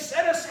and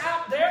set us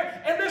out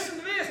there. And listen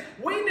to this,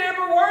 we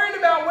never worried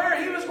about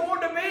where He was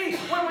going to be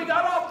when we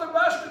got off the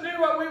bus to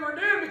do what we were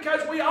doing,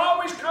 because we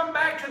always come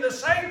back to the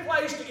same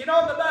place to get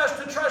on the bus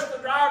to trust the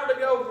driver to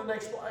go to the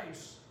next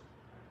place.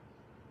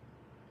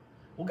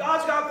 Well,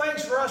 God's got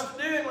things for us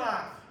to do in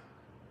life.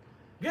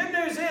 Good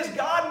news is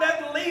God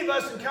doesn't leave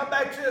us and come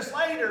back to us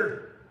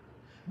later.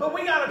 But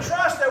we got to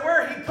trust that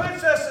where He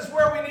puts us is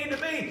where we need to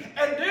be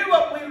and do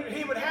what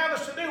He would have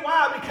us to do.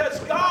 Why? Because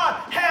God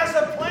has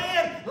a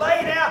plan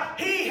laid out.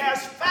 He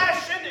has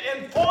fashioned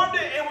and formed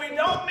it, and we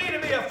don't need to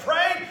be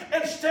afraid.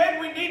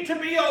 Instead, we need to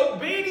be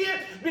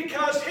obedient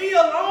because He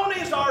alone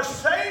is our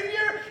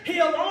Savior. He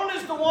alone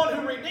is the one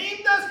who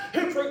redeemed us,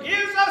 who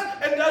forgives us,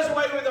 and does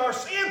away with our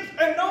sin.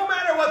 And no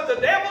matter what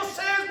the devil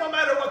says, no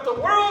matter what the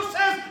world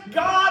says,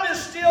 God is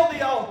still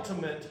the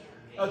ultimate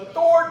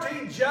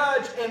authority,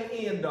 judge, and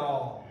end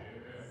all.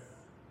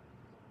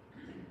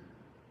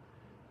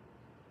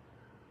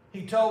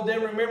 He told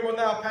them, remember when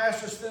thou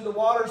passest through the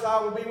waters,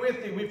 I will be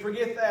with thee. We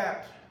forget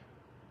that.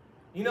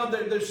 You know,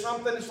 there's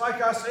something, it's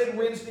like I said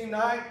Wednesday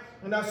night,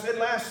 and I said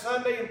last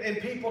Sunday, and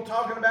people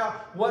talking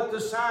about what the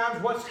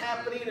signs, what's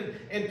happening,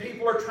 and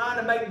people are trying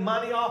to make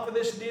money off of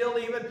this deal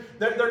even.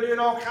 They're doing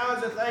all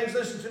kinds of things.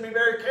 Listen to me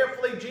very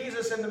carefully.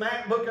 Jesus in the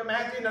book of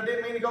Matthew, and I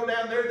didn't mean to go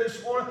down there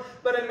this morning,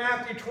 but in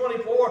Matthew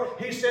 24,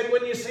 He said,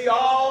 when you see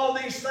all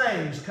these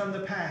things come to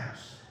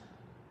pass,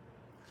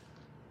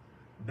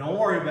 don't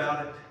worry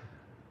about it.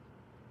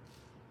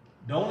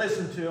 Don't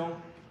listen to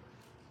them.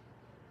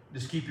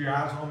 Just keep your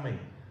eyes on me.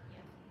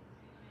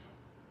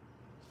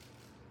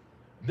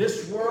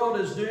 This world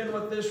is doing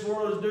what this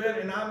world is doing,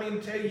 and I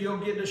mean to tell you, you'll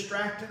get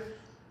distracted.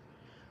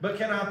 But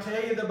can I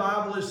tell you, the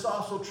Bible is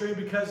also true,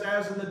 because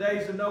as in the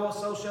days of Noah,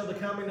 so shall the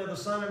coming of the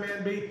Son of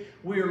Man be.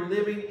 We are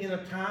living in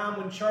a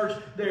time when, church,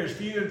 there's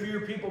fewer and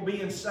fewer people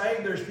being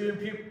saved. There's fewer and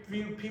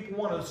fewer people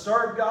want to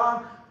serve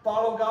God,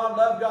 follow God,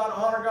 love God,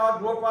 honor God,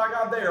 glorify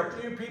God. There are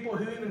few people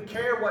who even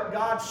care what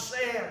God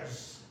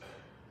says.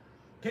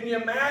 Can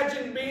you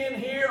imagine being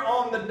here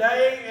on the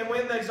day and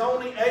when there's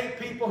only 8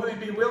 people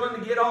who'd be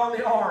willing to get on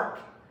the ark?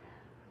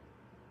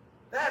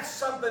 That's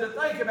something to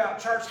think about,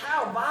 church.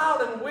 How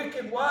vile and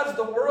wicked was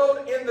the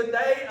world in the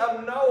day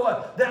of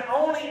Noah, that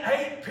only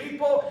 8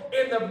 people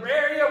in the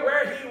area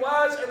where he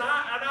was, and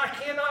I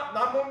cannot,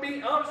 I'm going to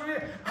be honest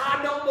with you,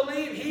 I don't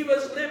believe he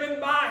was living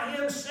by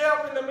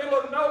himself in the middle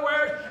of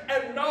nowhere,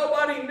 and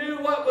nobody knew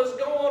what was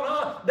going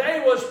on.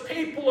 There was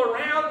people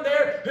around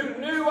there who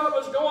knew what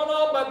was going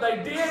on, but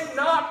they did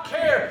not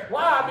care.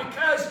 Why?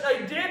 Because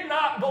they did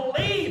not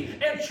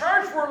believe. In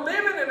church, we're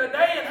living in a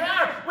day and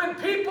hour when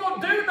people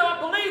do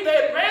not believe.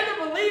 They'd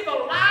rather believe a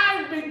lie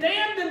and be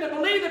damned than to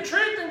believe the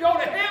truth and go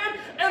to heaven,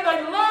 and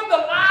they love the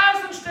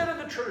lies instead of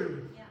the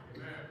truth. Yeah.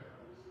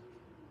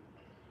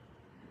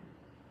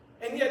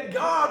 And yet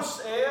God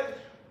said,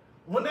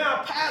 when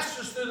thou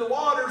passest through the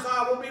waters,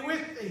 I will be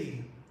with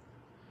thee.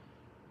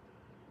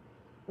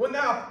 When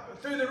thou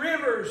through the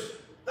rivers,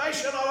 they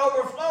shall not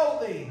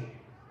overflow thee.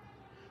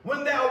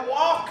 When thou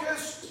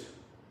walkest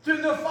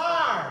through the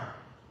fire,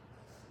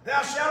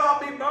 thou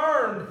shalt not be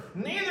burned,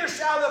 neither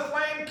shall the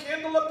flame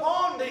kindle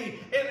upon thee.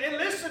 And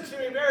listen to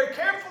me very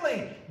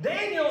carefully.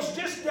 Daniel's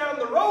just down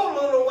the road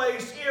a little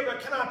ways here, but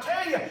can I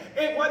tell you,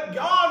 and what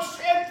God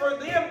said for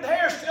them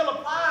there still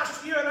applies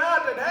to you and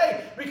I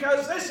today.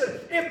 Because listen,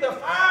 if the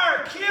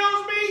fire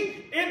kills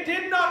me, it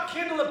did not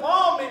kindle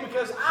upon me,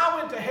 because I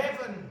went to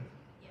heaven.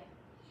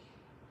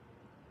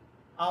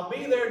 I'll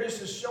be there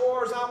just as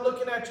sure as I'm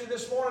looking at you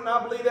this morning.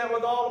 I believe that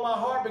with all of my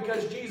heart,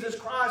 because Jesus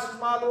Christ is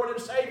my Lord and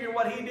Savior.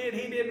 What He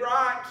did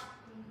right.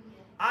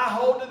 I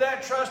hold to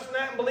that, trust in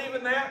that, and believe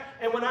in that.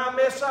 And when I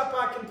mess up,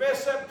 I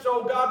confess up,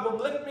 so God will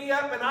lift me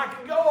up and I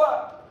can go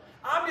up.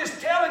 I'm just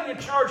telling you,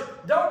 church,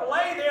 don't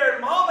lay there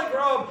in Molly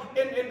Grove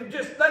and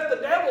just let the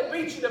devil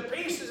beat you to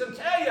pieces and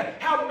tell you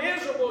how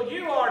miserable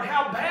you are and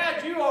how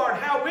bad you are and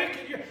how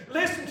wicked you are.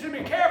 Listen to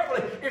me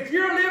carefully. If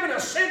you're living a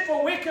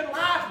sinful, wicked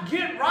life,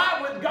 get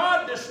right with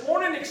God this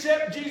morning,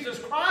 accept Jesus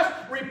Christ,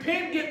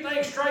 repent, get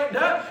things straightened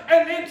up,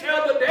 and then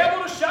tell the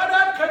devil to shut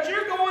up, because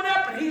you're going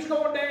up and he's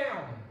going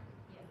down.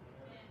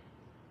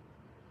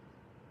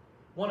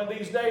 One of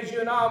these days you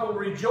and I will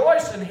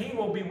rejoice and he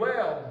will be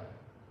well.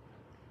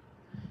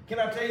 Can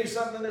I tell you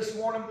something this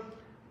morning?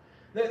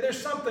 There's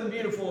something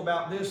beautiful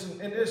about this,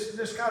 and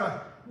this kind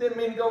of didn't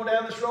mean to go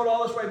down this road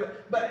all this way,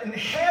 but in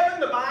heaven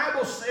the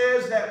Bible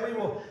says that we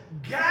will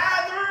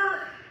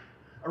gather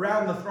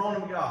around the throne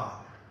of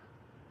God.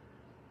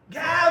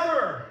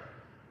 Gather.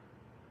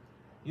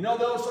 You know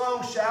those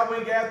songs, Shall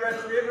We Gather at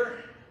the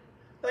River?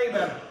 Think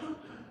about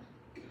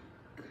it.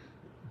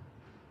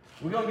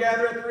 We're going to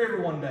gather at the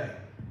river one day.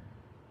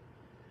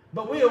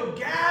 But we'll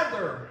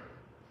gather.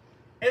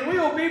 And we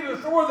will be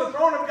before the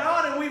throne of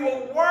God, and we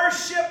will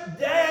worship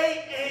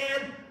day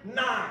and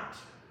night.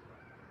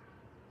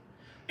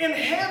 In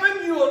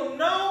heaven, you will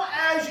know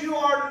as you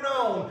are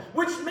known,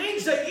 which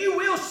means that you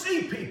will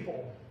see people.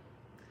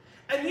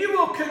 And you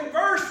will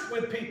converse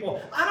with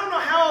people. I don't know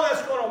how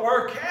that's going to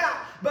work out,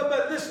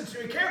 but listen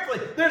to me carefully.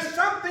 There's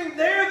something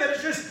there that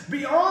is just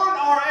beyond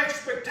our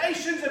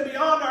expectations and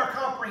beyond our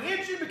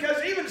comprehension,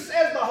 because even it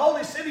says the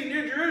holy city,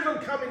 New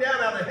Jerusalem, coming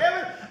down out of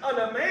heaven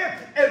unto man,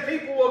 and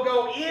people will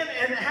go in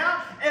and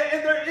out.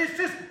 And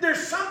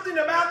there's something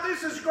about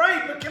this is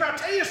great, but can I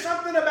tell you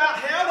something about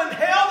hell? In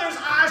hell, there's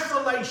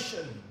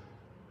isolation.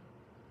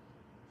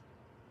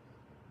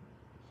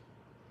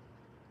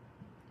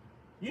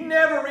 You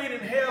never read in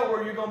hell where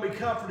or you're going to be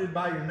comforted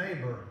by your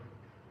neighbor?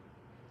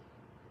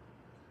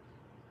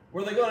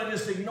 Were they going to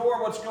just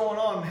ignore what's going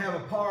on and have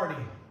a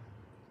party?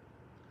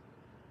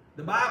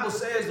 The Bible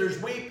says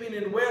there's weeping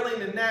and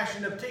wailing and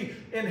gnashing of teeth.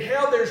 In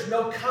hell, there's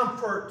no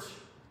comfort.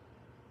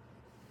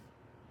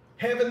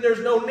 Heaven, there's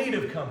no need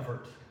of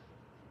comfort.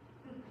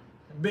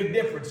 Big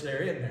difference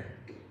there, isn't there?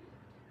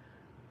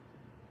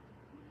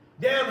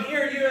 Down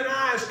here, you and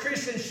I as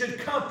Christians should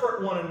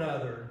comfort one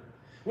another.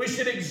 We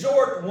should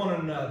exhort one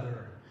another.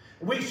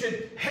 We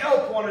should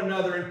help one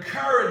another,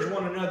 encourage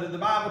one another. The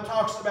Bible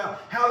talks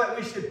about how that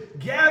we should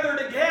gather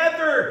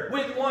together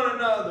with one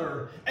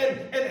another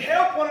and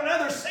help one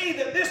another see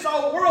that this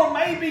old world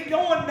may be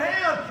going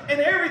down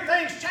and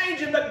everything's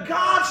changing, but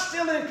God's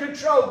still in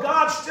control.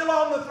 God's still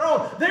on the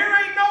throne.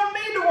 There ain't no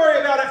need to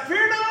worry about it.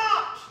 Fear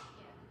not.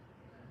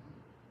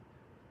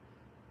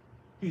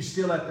 He's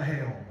still at the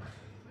helm.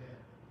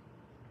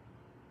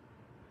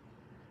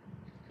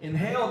 In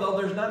hell, though,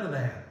 there's none of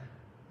that.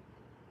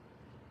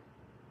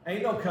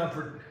 Ain't no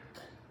comfort.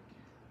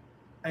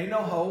 Ain't no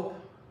hope.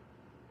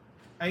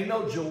 Ain't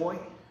no joy.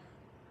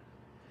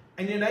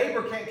 And your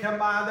neighbor can't come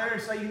by there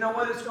and say, you know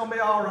what, it's going to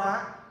be all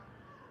right.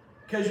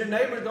 Because your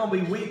neighbor's going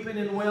to be weeping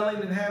and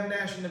wailing and having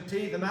gnashing of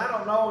teeth. And I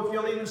don't know if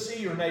you'll even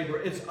see your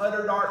neighbor. It's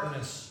utter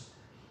darkness.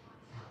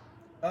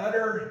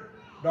 Utter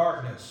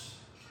darkness.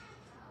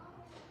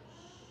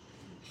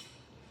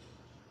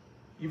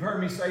 You've heard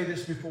me say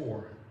this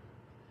before.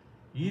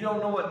 You don't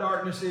know what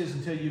darkness is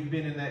until you've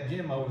been in that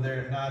gym over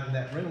there at night in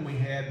that room we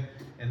had,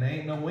 and there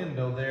ain't no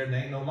window there, and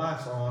there ain't no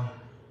lights on.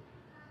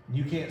 And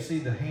you can't see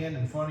the hand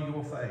in front of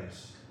your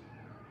face.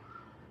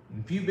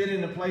 And if you've been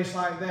in a place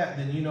like that,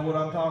 then you know what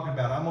I'm talking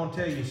about. I'm going to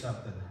tell you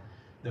something.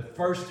 The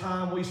first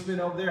time we spent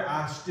over there,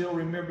 I still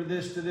remember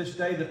this to this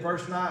day. The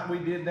first night we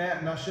did that,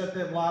 and I shut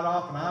that light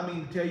off, and I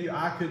mean to tell you,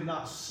 I could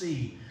not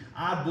see.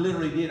 I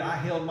literally did. I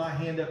held my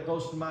hand up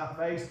close to my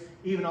face,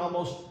 even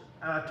almost...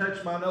 I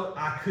touched my nose.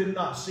 I could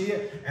not see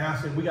it. And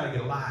I said, we got to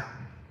get a light.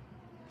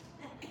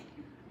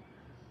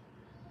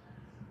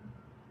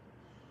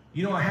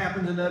 You know what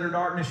happens in utter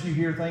darkness? You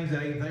hear things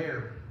that ain't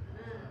there.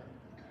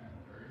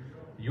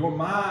 Your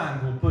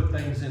mind will put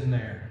things in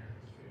there.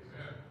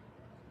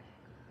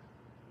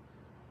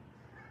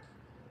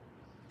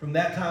 From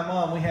that time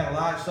on, we had a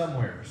light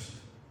somewheres.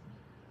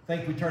 I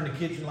think we turned the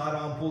kitchen light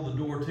on, pulled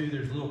the door to.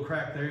 There's a little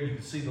crack there. You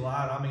can see the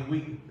light. I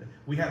mean,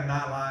 we had a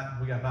night light.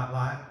 We got night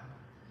light.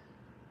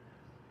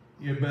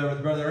 Your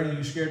brother Ernie,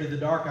 you scared of the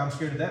dark? I'm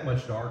scared of that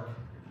much dark.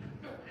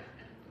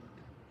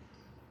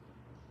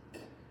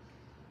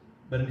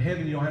 But in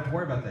heaven, you don't have to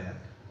worry about that.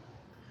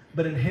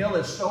 But in hell,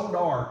 it's so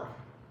dark,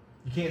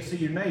 you can't see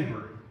your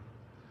neighbor,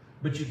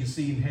 but you can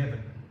see in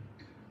heaven.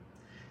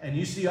 And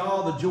you see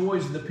all the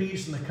joys and the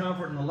peace and the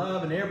comfort and the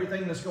love and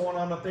everything that's going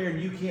on up there,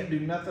 and you can't do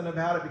nothing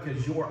about it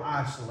because you're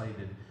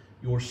isolated.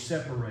 You're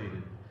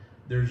separated.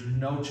 There's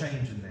no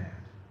change in that.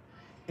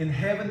 In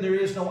heaven, there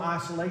is no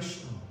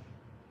isolation.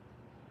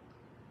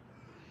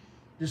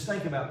 Just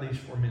think about these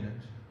for a minute.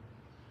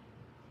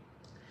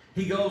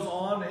 He goes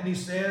on and he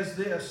says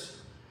this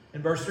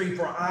in verse 3,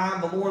 for I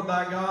am the Lord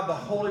thy God, the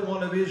Holy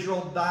One of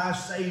Israel, thy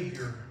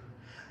Savior.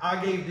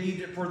 I gave to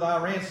Egypt for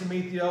thy ransom,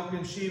 Ethiopia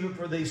and Sheba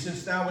for thee.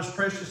 Since thou wast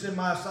precious in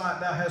my sight,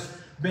 thou hast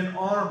been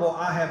honorable.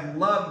 I have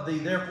loved thee.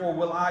 Therefore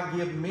will I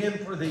give men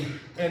for thee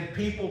and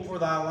people for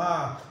thy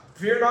life.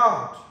 Fear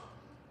not.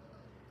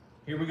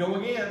 Here we go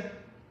again.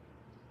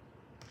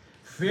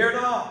 Fear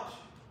not.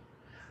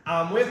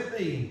 I'm with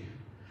thee.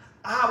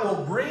 I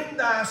will bring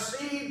thy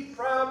seed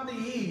from the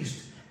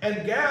east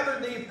and gather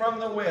thee from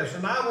the west.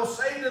 And I will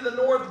say to the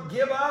north,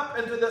 give up,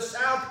 and to the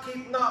south,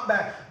 keep not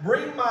back.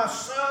 Bring my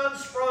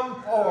sons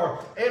from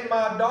far, and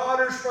my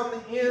daughters from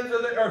the ends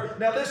of the earth.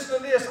 Now listen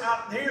to this.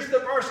 Here's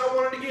the verse I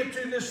wanted to get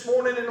to this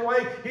morning in a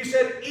way. He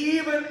said,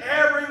 even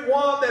every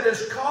one that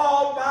is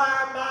called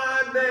by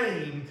my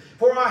name,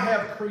 for I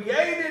have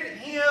created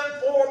him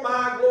for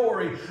my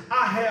glory.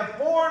 I have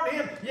formed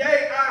him,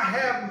 yea, I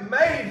have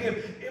made him.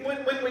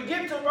 When we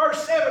get to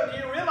verse 7,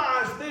 do you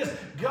realize this?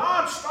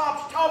 God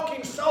stops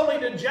talking solely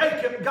to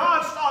Jacob.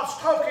 God stops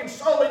talking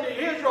solely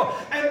to Israel.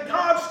 And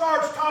God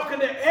starts talking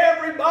to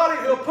everybody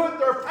who'll put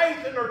their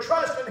faith and their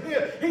trust in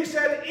him. He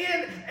said,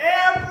 in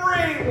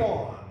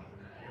everyone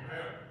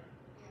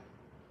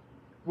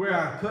where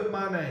I put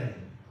my name.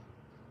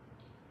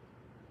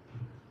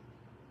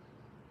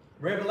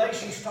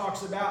 Revelations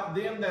talks about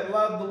them that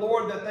love the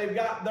Lord, that they've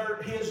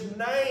got his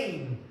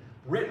name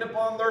written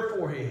upon their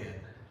forehead.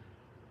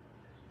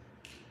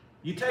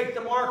 You take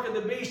the mark of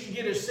the beast, you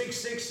get a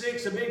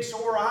 666, a big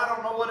sword. I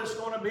don't know what it's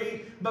going to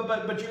be, but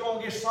you're going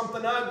to get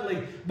something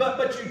ugly.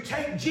 But you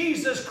take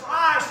Jesus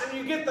Christ and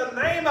you get the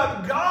name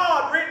of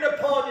God written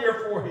upon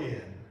your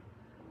forehead.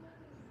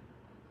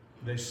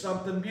 There's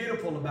something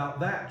beautiful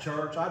about that,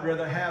 church. I'd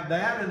rather have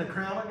that than a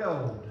crown of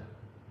gold.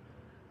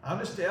 I'm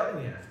just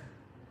telling you.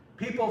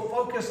 People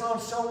focus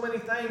on so many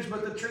things,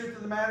 but the truth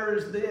of the matter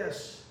is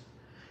this.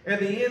 At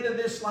the end of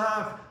this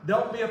life,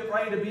 don't be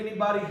afraid of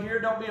anybody here.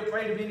 Don't be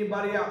afraid of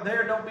anybody out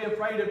there. Don't be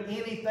afraid of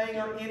anything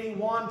or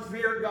anyone.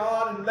 Fear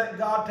God and let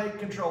God take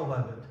control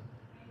of it.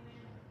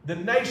 The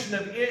nation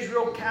of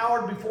Israel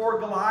cowered before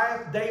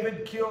Goliath.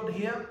 David killed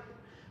him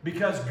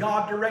because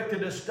God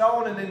directed a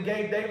stone and then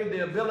gave David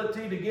the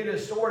ability to get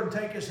his sword and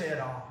take his head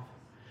off.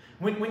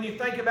 When you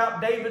think about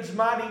David's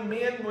mighty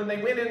men, when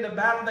they went into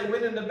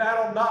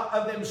battle not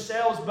of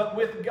themselves, but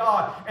with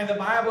God. And the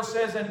Bible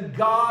says, and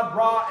God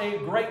brought a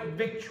great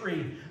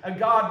victory.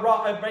 God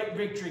brought a great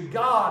victory.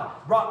 God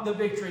brought the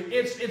victory.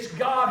 It's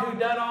God who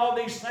done all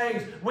these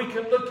things. We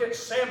can look at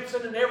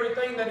Samson and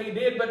everything that he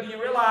did, but do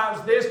you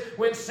realize this?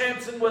 When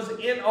Samson was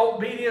in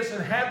obedience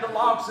and had the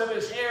locks of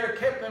his hair,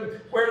 kept them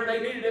where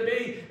they needed to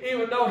be,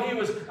 even though he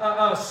was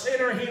a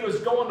sinner, he was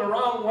going the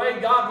wrong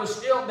way, God was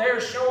still there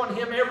showing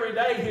him every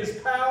day His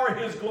power,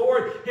 His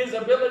glory, His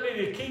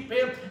ability to keep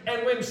him.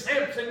 And when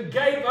Samson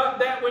gave up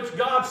that which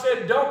God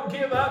said don't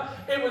give up,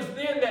 it was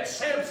then that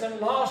Samson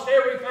lost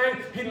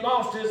everything. He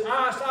lost his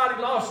eyesight,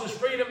 he lost his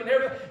freedom and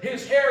everything.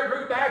 His hair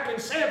grew back,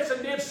 and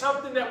Samson did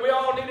something that we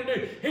all need to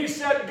do. He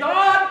said,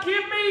 God,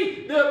 give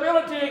me the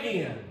ability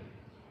again.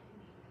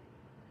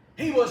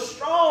 He was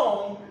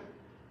strong,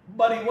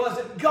 but he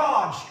wasn't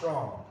God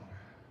strong.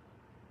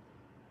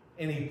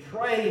 And he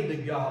prayed to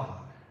God.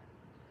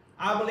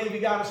 I believe he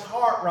got his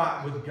heart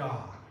right with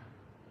God.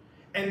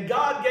 And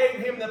God gave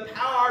him the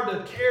power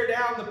to tear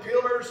down the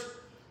pillars,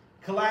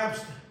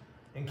 collapsed,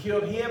 and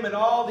killed him and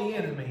all the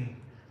enemy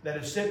that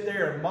had sit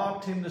there and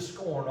mocked him to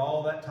scorn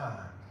all that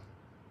time.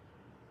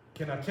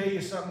 Can I tell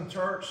you something,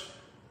 church?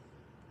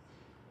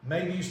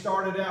 Maybe you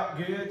started out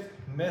good,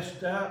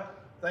 messed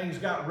up, things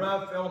got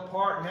rough, fell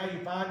apart, and now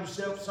you find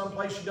yourself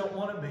someplace you don't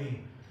want to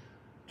be.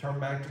 Turn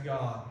back to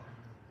God.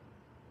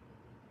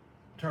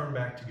 Turn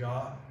back to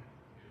God.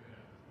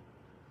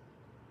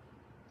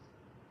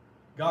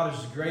 God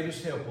is the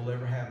greatest help we'll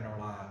ever have in our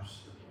lives.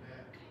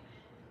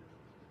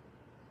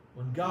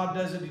 When God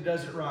does it, He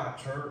does it right,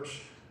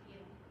 church.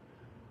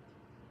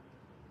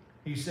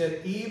 He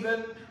said,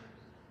 even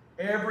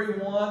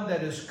everyone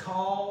that is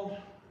called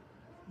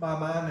by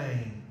my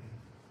name,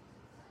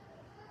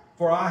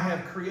 for I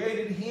have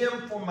created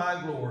him for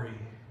my glory.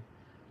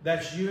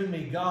 That's you and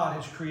me.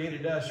 God has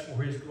created us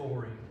for His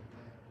glory.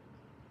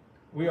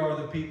 We are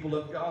the people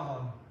of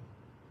God.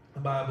 The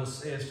Bible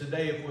says,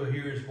 today if we'll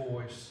hear His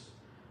voice,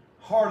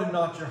 harden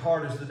not your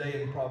heart as the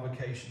day of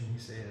provocation, He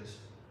says.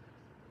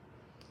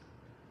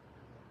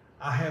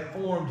 I have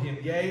formed him,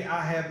 yea,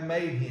 I have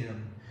made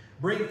him.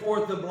 Bring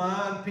forth the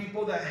blind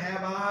people that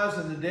have eyes,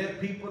 and the deaf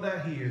people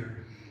that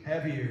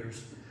have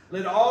ears.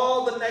 Let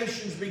all the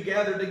nations be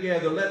gathered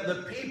together. Let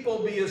the people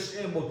be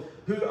assembled,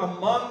 who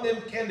among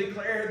them can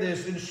declare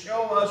this and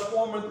show us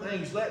former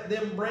things. Let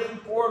them bring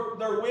forth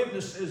their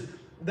witnesses,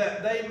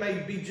 that they may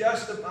be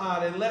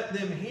justified, and let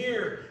them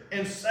hear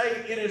and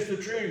say it is the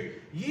truth.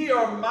 Ye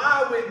are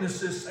my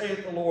witnesses,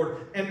 saith the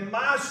Lord, and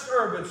my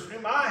servants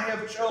whom I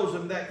have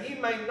chosen, that ye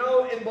may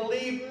know and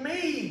believe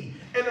me,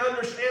 and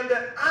understand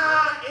that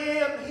I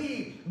am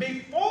He.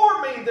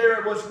 Before me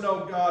there was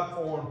no God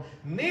formed,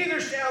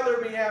 neither shall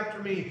there be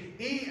after me.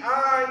 Even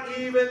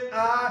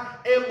I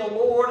am the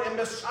Lord, and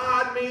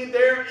beside me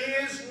there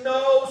is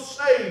no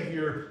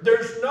Savior.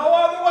 There's no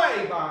other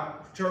way, by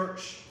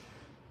church,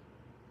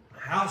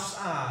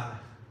 outside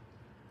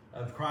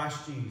of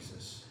Christ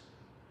Jesus,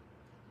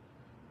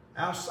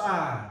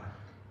 outside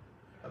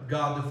of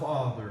God the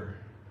Father,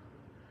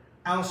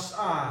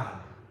 outside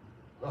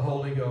the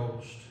Holy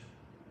Ghost.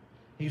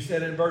 He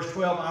said in verse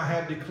 12, I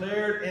have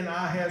declared and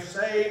I have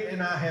saved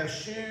and I have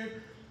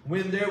shewed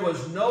when there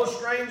was no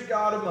strange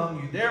God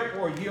among you.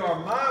 Therefore ye are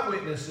my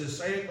witnesses,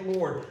 saith the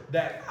Lord,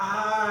 that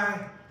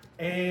I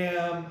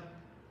am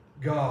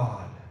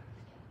God.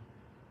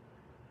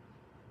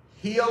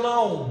 He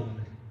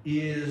alone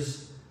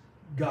is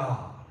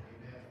God.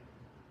 Amen.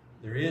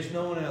 There is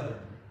no other.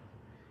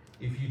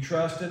 If you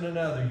trust in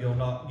another, you'll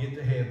not get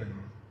to heaven.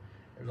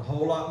 There's a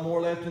whole lot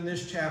more left in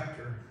this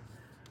chapter.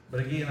 But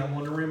again, I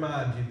want to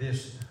remind you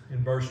this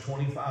in verse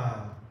 25.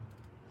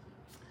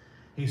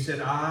 He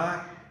said,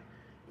 I,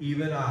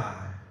 even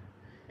I,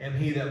 am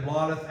He that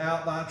blotteth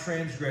out thy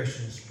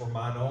transgressions for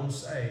mine own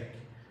sake,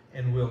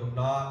 and will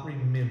not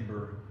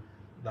remember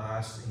thy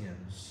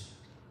sins.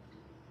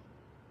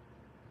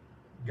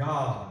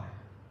 God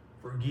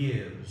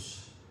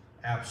forgives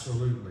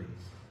absolutely.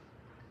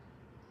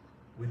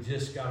 We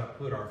just got to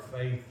put our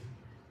faith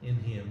in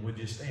Him. Would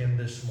you stand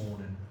this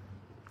morning?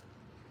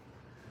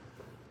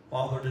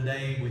 Father,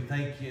 today we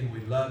thank You and we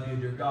love You.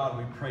 Dear God,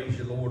 we praise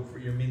You, Lord, for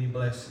Your many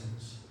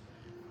blessings.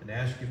 And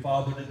ask You,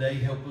 Father, today,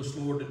 help us,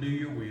 Lord, to do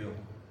Your will.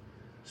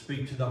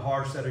 Speak to the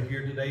hearts that are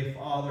here today,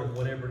 Father, and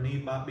whatever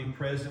need might be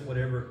present,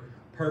 whatever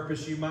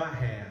purpose You might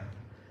have.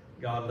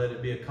 God, let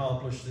it be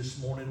accomplished this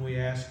morning, we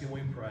ask and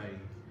we pray.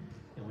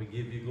 And we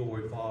give You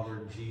glory, Father,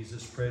 in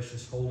Jesus'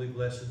 precious, holy,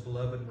 blessed,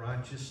 beloved,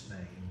 righteous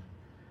name.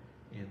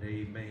 And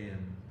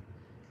amen.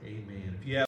 Amen. If you have